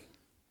about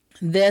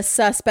this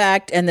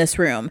suspect and this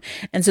room.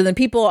 And so then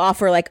people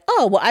offer like,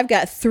 oh, well, I've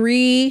got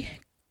 3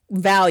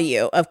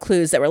 value of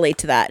clues that relate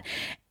to that.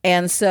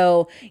 And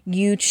so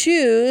you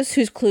choose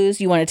whose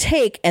clues you want to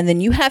take, and then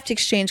you have to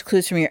exchange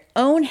clues from your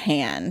own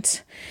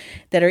hand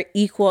that are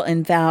equal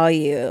in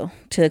value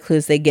to the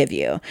clues they give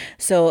you.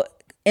 So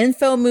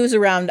info moves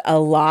around a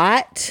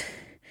lot,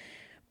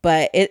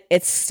 but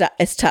it's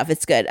tough.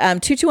 It's good.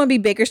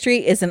 221B Baker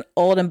Street is an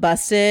old and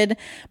busted,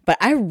 but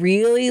I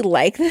really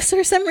like this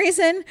for some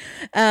reason.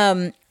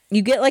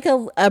 You get like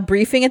a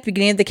briefing at the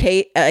beginning of the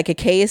case, like a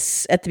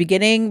case at the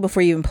beginning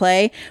before you even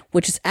play,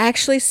 which is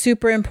actually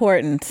super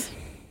important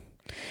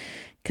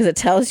because it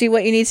tells you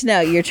what you need to know.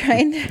 You're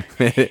trying to...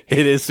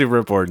 It is super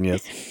important,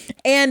 yes.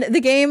 And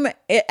the game,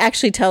 it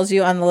actually tells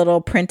you on the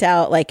little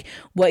printout, like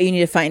what you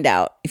need to find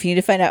out. If you need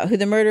to find out who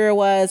the murderer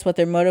was, what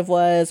their motive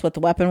was, what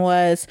the weapon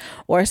was,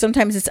 or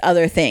sometimes it's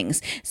other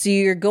things. So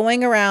you're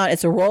going around,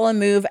 it's a roll and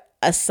move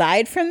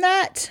aside from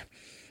that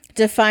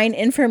to find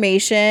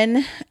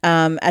information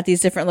at these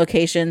different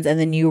locations, and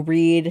then you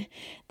read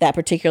that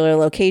particular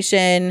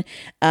location.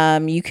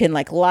 You can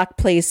like lock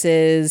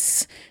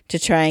places to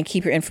try and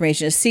keep your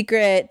information a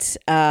secret,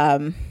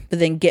 but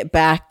then get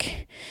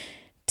back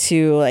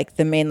to like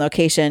the main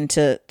location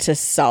to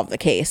solve the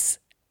case.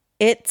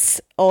 It's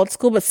old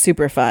school but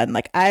super fun.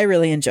 Like, I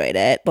really enjoyed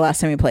it the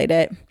last time we played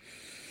it.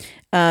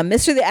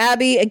 Mr. the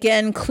Abbey,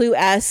 again,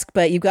 Clue-esque,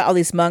 but you've got all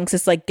these monks.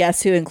 It's like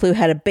Guess Who and Clue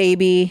had a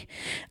baby.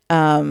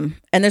 And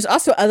there's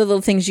also other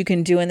little things you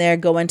can do in there.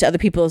 Go into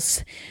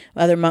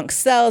other monks'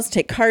 cells,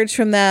 take cards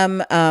from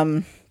them,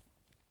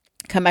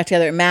 come back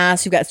together at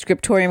Masque. You've got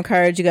scriptorium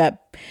cards. You got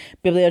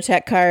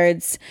bibliotech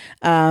cards,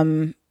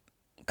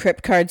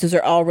 crypt cards. Those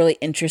are all really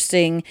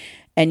interesting.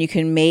 And you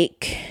can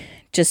make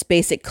just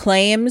basic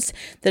claims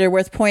that are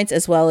worth points,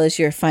 as well as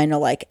your final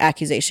like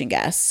accusation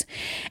guess.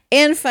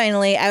 And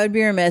finally, I would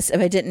be remiss if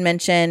I didn't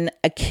mention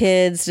a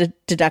kid's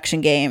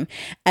deduction game.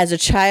 As a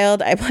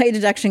child, I played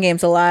deduction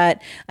games a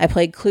lot. I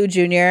played Clue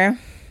Junior,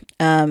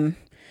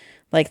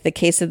 like the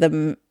case of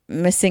the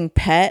missing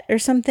pet or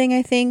something,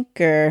 I think,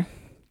 or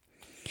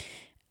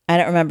I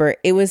don't remember.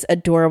 It was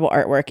adorable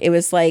artwork. It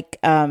was like,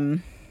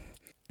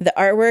 the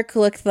artwork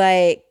looked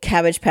like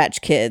Cabbage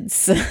Patch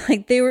Kids.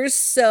 Like, they were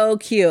so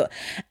cute.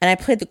 And I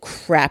played the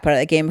crap out of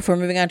that game before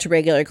moving on to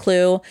regular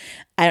Clue.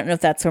 I don't know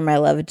if that's where my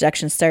love of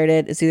deduction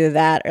started. It's either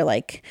that or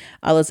like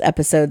all those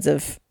episodes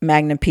of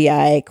Magnum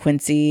P.I.,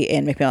 Quincy,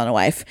 and McMillan and a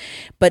Wife.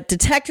 But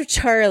Detective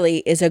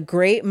Charlie is a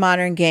great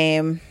modern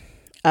game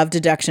of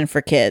deduction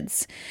for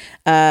kids.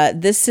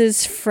 This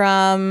is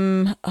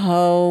from,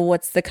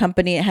 what's the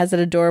company? It has an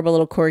adorable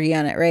little corgi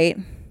on it, right?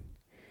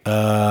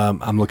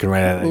 I'm looking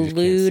right at it.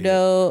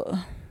 Ludo.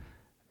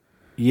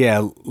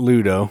 Yeah,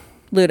 Ludo.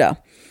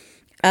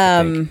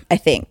 I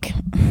think.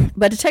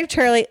 But Detective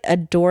Charlie,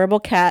 adorable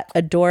cat,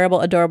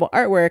 adorable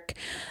artwork.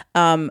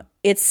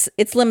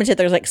 It's limited.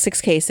 There's like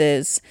 6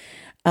 cases.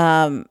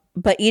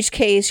 But each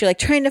case you're like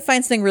trying to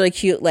find something really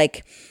cute,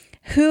 like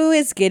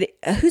whose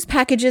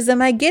packages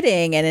am I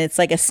getting? And it's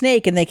like a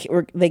snake, and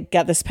they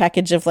got this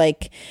package of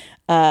like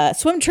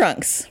swim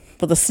trunks.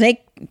 Well, the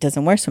snake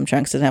doesn't wear swim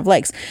trunks, doesn't have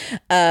legs.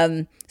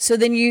 So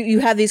then you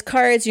have these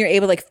cards, and you're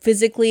able to like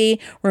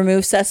physically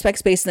remove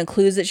suspects based on the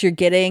clues that you're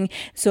getting.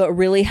 So it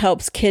really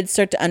helps kids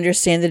start to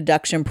understand the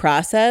deduction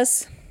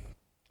process.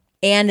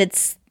 And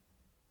it's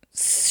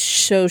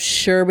so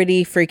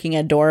Sherberty freaking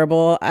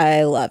adorable.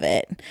 I love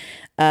it.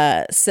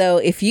 So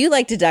if you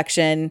like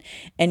deduction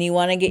and you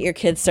want to get your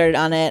kids started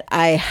on it,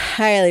 I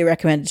highly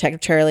recommend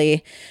Detective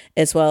Charlie,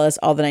 as well as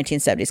all the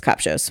 1970s cop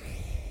shows.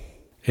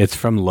 It's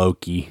from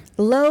Loki.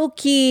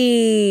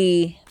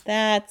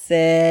 That's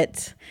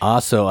it.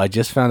 Also, I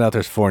just found out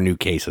there's 4 new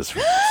cases for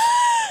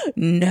this.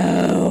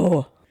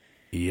 No.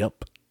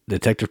 Yep.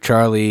 Detective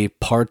Charlie,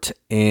 part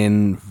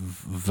in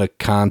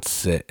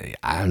vacancy.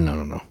 I don't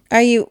know.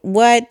 Are you,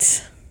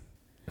 what?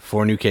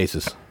 4 new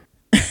cases.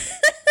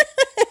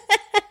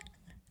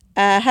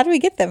 How do we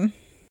get them?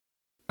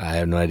 I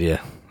have no idea.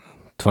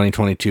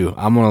 2022.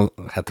 I'm going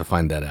to have to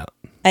find that out.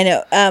 I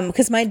know,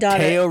 because my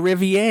daughter... Teo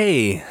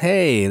Riviere.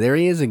 Hey, there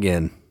he is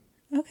again.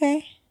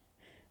 Okay.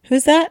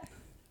 Who's that?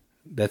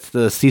 That's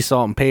the sea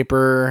salt and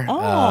paper.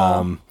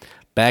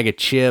 Bag of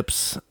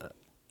chips.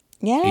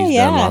 Yeah, He's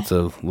done lots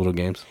of little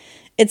games.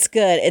 It's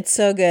good. It's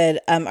so good.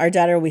 Our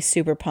daughter will be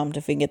super pumped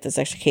if we can get those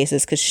extra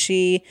cases because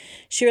she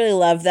really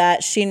loved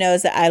that. She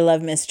knows that I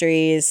love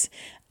mysteries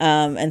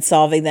and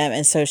solving them,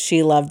 and so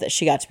she loved that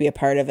she got to be a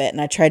part of it.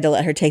 And I tried to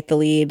let her take the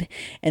lead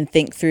and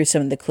think through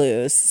some of the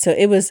clues. So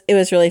it was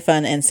really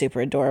fun and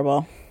super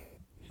adorable.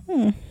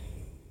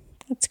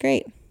 That's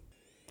great.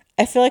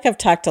 I feel like I've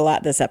talked a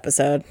lot this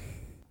episode.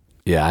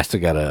 Yeah, I still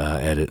got to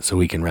edit so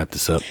we can wrap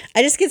this up.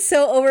 I just get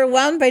so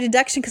overwhelmed by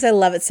deduction because I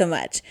love it so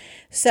much.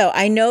 So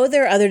I know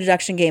there are other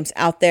deduction games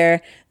out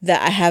there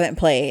that I haven't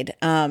played.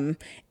 And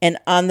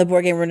on the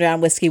Board Game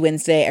Rundown Whiskey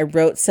Wednesday, I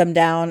wrote some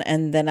down,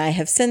 and then I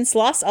have since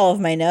lost all of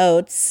my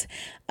notes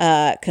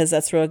because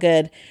that's real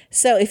good.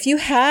 So if you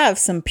have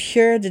some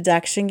pure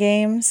deduction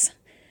games,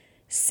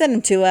 send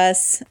them to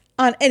us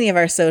on any of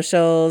our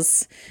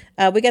socials.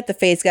 We got the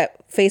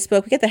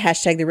Facebook. We got the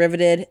hashtag The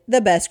Riveted,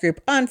 the best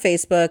group on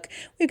Facebook.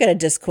 We've got a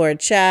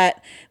Discord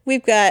chat.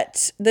 We've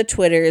got the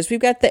Twitters. We've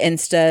got the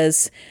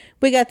Instas.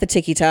 We got the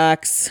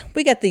TikToks.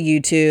 We got the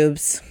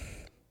YouTubes.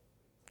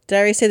 Did I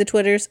already say the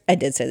Twitters? I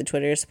did say the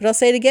Twitters, but I'll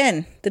say it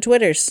again. The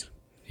Twitters.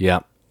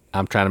 Yeah.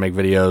 I'm trying to make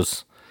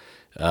videos.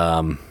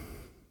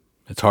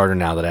 It's harder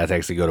now that I have to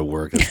actually go to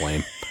work. It's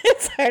lame.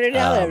 It's harder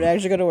now that I have to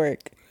actually go to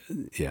work.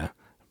 Yeah.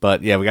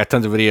 But yeah, we got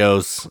tons of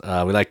videos.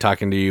 We like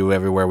talking to you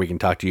everywhere we can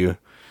talk to you.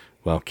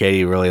 Well,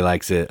 Katie really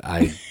likes it.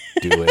 I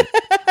do it.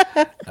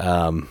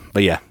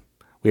 But yeah,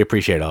 we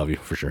appreciate all of you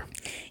for sure.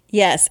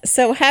 Yes.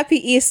 So happy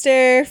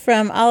Easter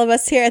from all of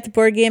us here at the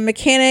Board Game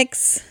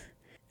Mechanics.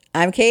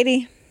 I'm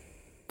Katie.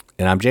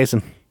 And I'm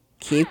Jason.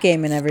 Keep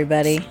gaming,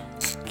 everybody.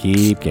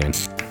 Keep gaming.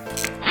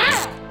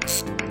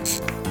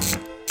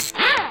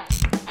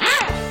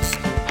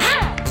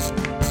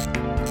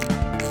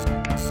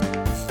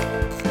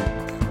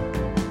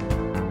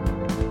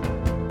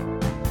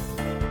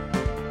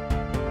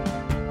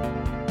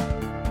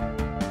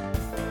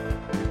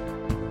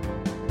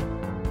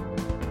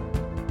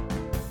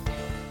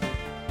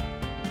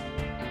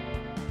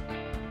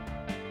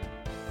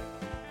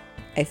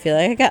 I feel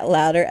like I got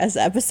louder as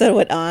the episode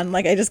went on.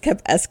 Like I just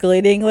kept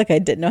escalating. Like I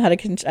didn't know how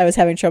to, I was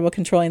having trouble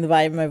controlling the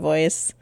volume of my voice.